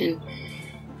spotlight, and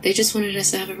they just wanted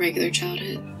us to have a regular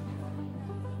childhood.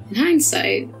 In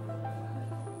hindsight,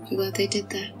 I'm glad they did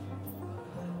that.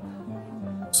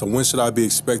 So when should I be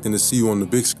expecting to see you on the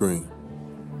big screen?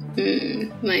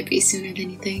 Might be sooner than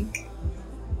you think.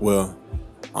 Well,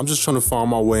 I'm just trying to find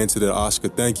my way into the Oscar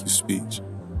thank you speech.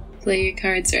 Play your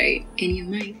cards right, and you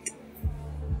might.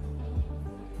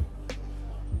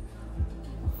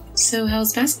 So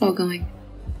how's basketball going?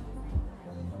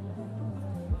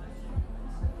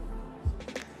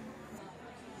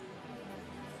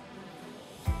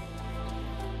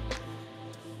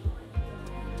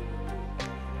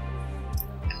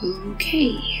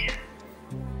 Okay.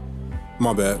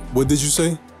 My bad. What did you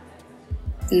say?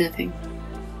 Nothing.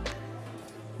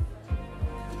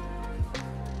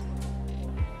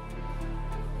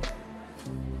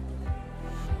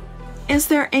 Is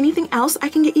there anything else I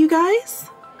can get you guys?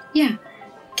 Yeah.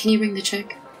 Can you bring the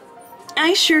check?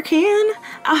 I sure can.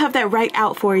 I'll have that right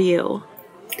out for you.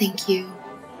 Thank you.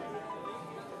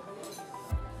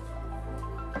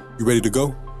 You ready to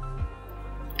go?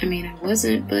 I mean, I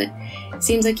wasn't, but it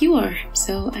seems like you are,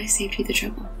 so I saved you the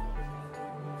trouble.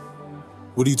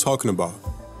 What are you talking about?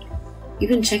 You've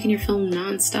been checking your phone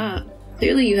non-stop.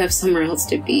 Clearly you have somewhere else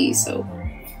to be, so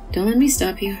don't let me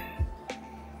stop you.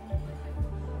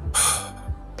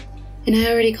 And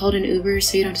I already called an Uber,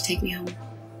 so you don't have to take me home.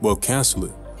 Well, cancel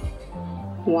it.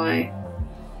 Why?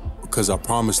 Because I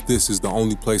promise this is the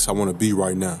only place I want to be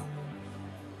right now.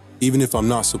 Even if I'm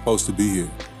not supposed to be here.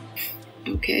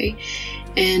 Okay.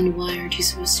 And why aren't you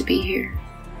supposed to be here?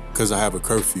 Because I have a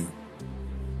curfew.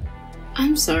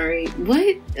 I'm sorry,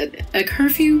 what? A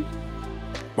curfew?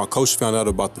 My coach found out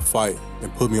about the fight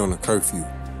and put me on a curfew.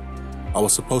 I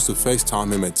was supposed to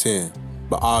FaceTime him at 10,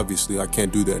 but obviously I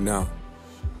can't do that now.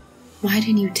 Why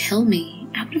didn't you tell me?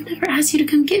 I would have never asked you to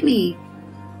come get me.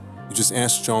 You just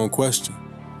answered your own question.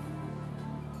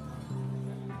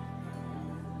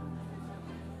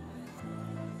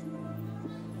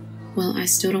 Well, I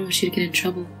still don't want you to get in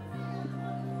trouble.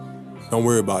 Don't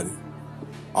worry about it.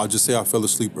 I'll just say I fell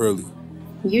asleep early.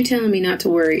 You telling me not to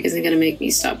worry isn't gonna make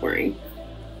me stop worrying.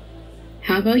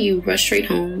 How about you rush straight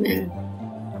home and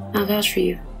I'll vouch for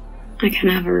you. I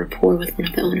kinda have a rapport with one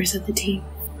of the owners of the team.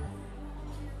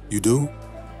 You do?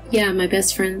 Yeah, my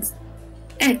best friend's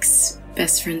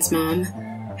ex-best friend's mom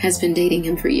has been dating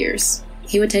him for years.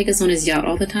 He would take us on his yacht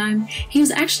all the time. He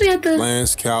was actually at the...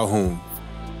 Lance Calhoun.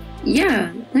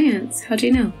 Yeah, Lance. How'd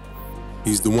you know?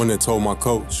 He's the one that told my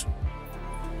coach.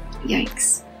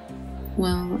 Yikes.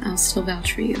 Well, I'll still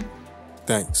vouch for you.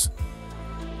 Thanks.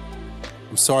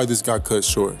 I'm sorry this got cut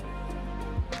short.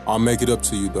 I'll make it up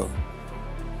to you, though.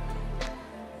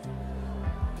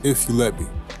 If you let me.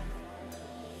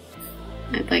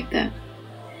 I'd like that.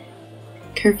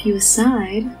 Curfew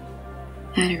aside,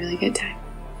 I had a really good time.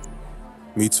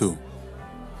 Me too.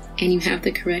 And you have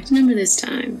the correct number this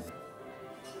time.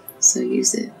 So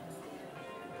use it.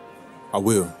 I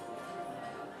will.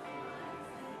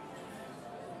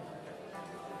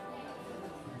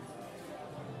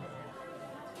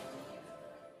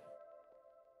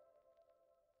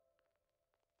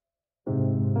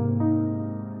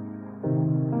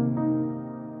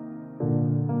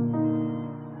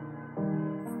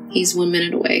 He's 1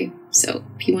 minute away, so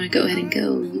if you want to go ahead and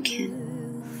go, you can.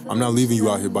 I'm not leaving you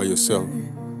out here by yourself.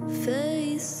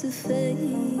 Face to face,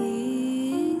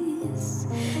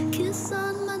 kiss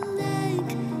on my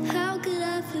neck. How could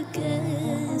I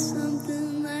forget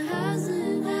something that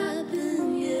hasn't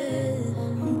happened yet?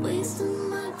 I'm wasting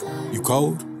my time. You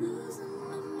cold?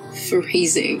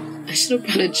 Freezing. I should have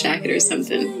brought a jacket or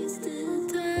something.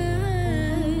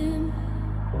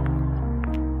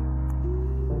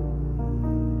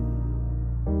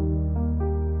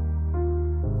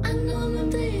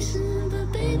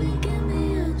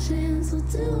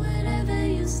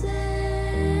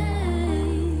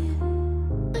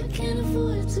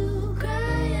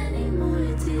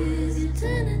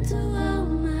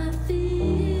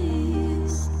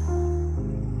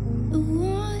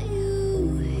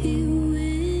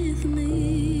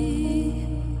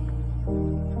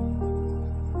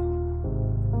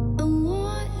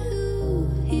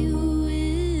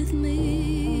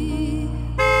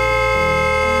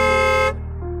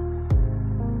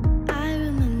 I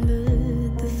remember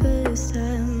the first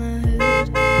time I heard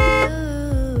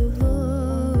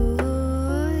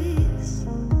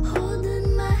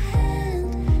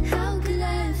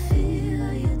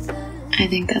I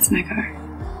think that's my car.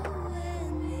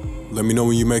 Let me know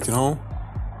when you make it home.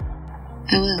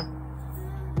 I will.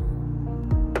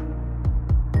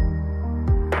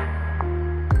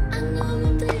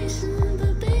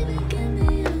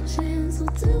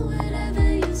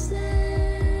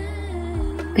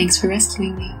 Thanks for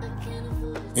rescuing me.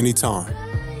 Anytime.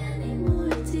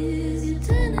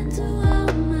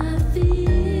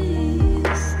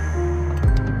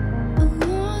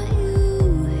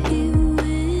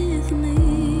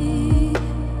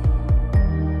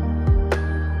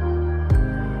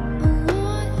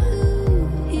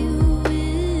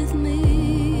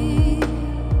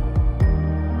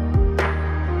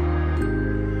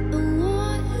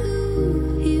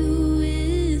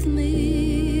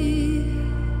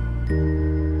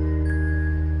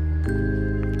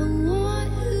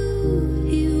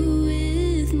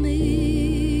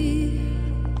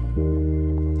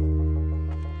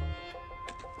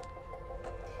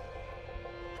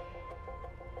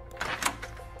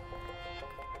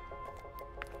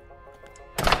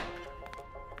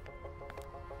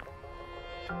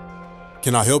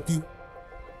 Can I help you?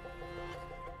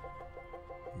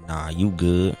 Nah, you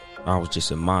good. I was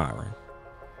just admiring.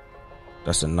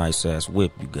 That's a nice ass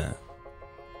whip you got.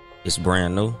 It's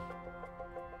brand new.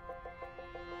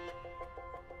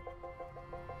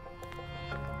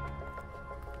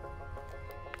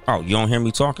 Oh, you don't hear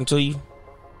me talking to you?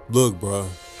 Look, bruh.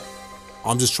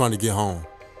 I'm just trying to get home.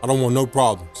 I don't want no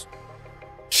problems.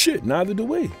 Shit, neither do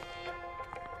we.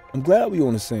 I'm glad we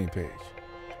on the same page.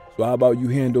 So how about you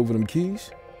hand over them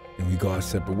keys and we go our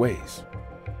separate ways?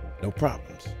 No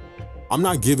problems. I'm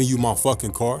not giving you my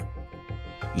fucking car.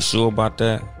 You sure about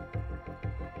that?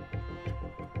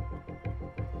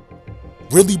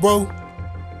 Really, bro?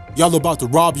 Y'all about to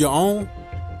rob your own?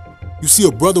 You see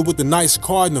a brother with a nice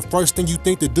car and the first thing you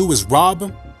think to do is rob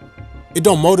him? It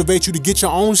don't motivate you to get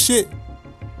your own shit?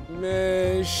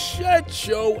 Man, shut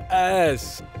your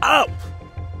ass up.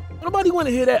 Nobody want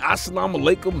to hear that Assalamu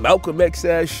alaikum Malcolm X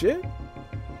ass shit.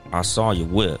 I saw your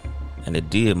whip, and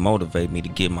it did motivate me to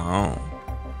get my own.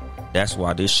 That's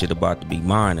why this shit about to be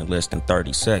mine in less than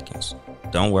 30 seconds.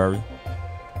 Don't worry.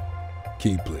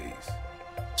 Key, please.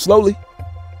 Slowly.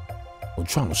 Don't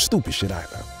try no stupid shit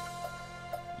either.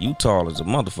 You tall as a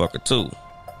motherfucker, too.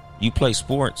 You play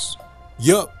sports?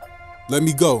 Yup. Let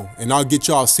me go, and I'll get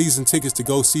y'all season tickets to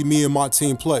go see me and my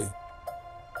team play.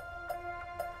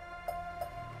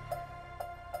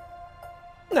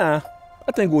 Nah,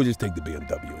 I think we'll just take the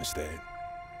BMW instead.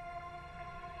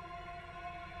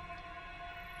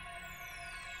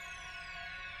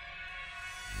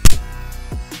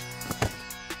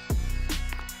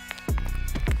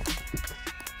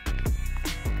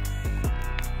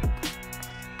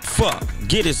 Fuck,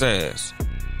 get his ass.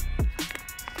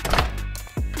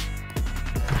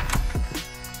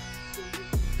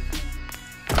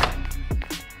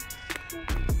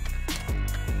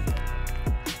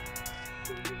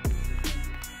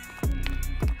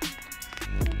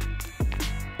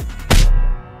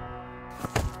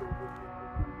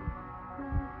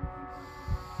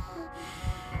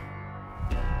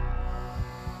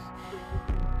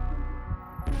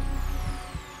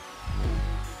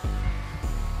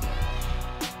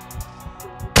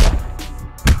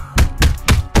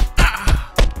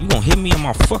 You gonna hit me in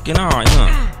my fucking eye,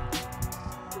 huh?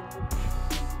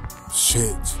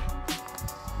 Shit.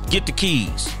 Get the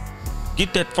keys.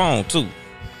 Get that phone, too.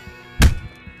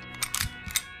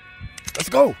 Let's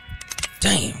go.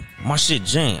 Damn, my shit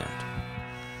jammed.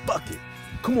 Fuck it.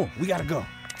 Come on, we gotta go.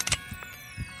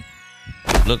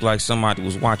 Looked like somebody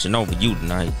was watching over you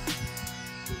tonight.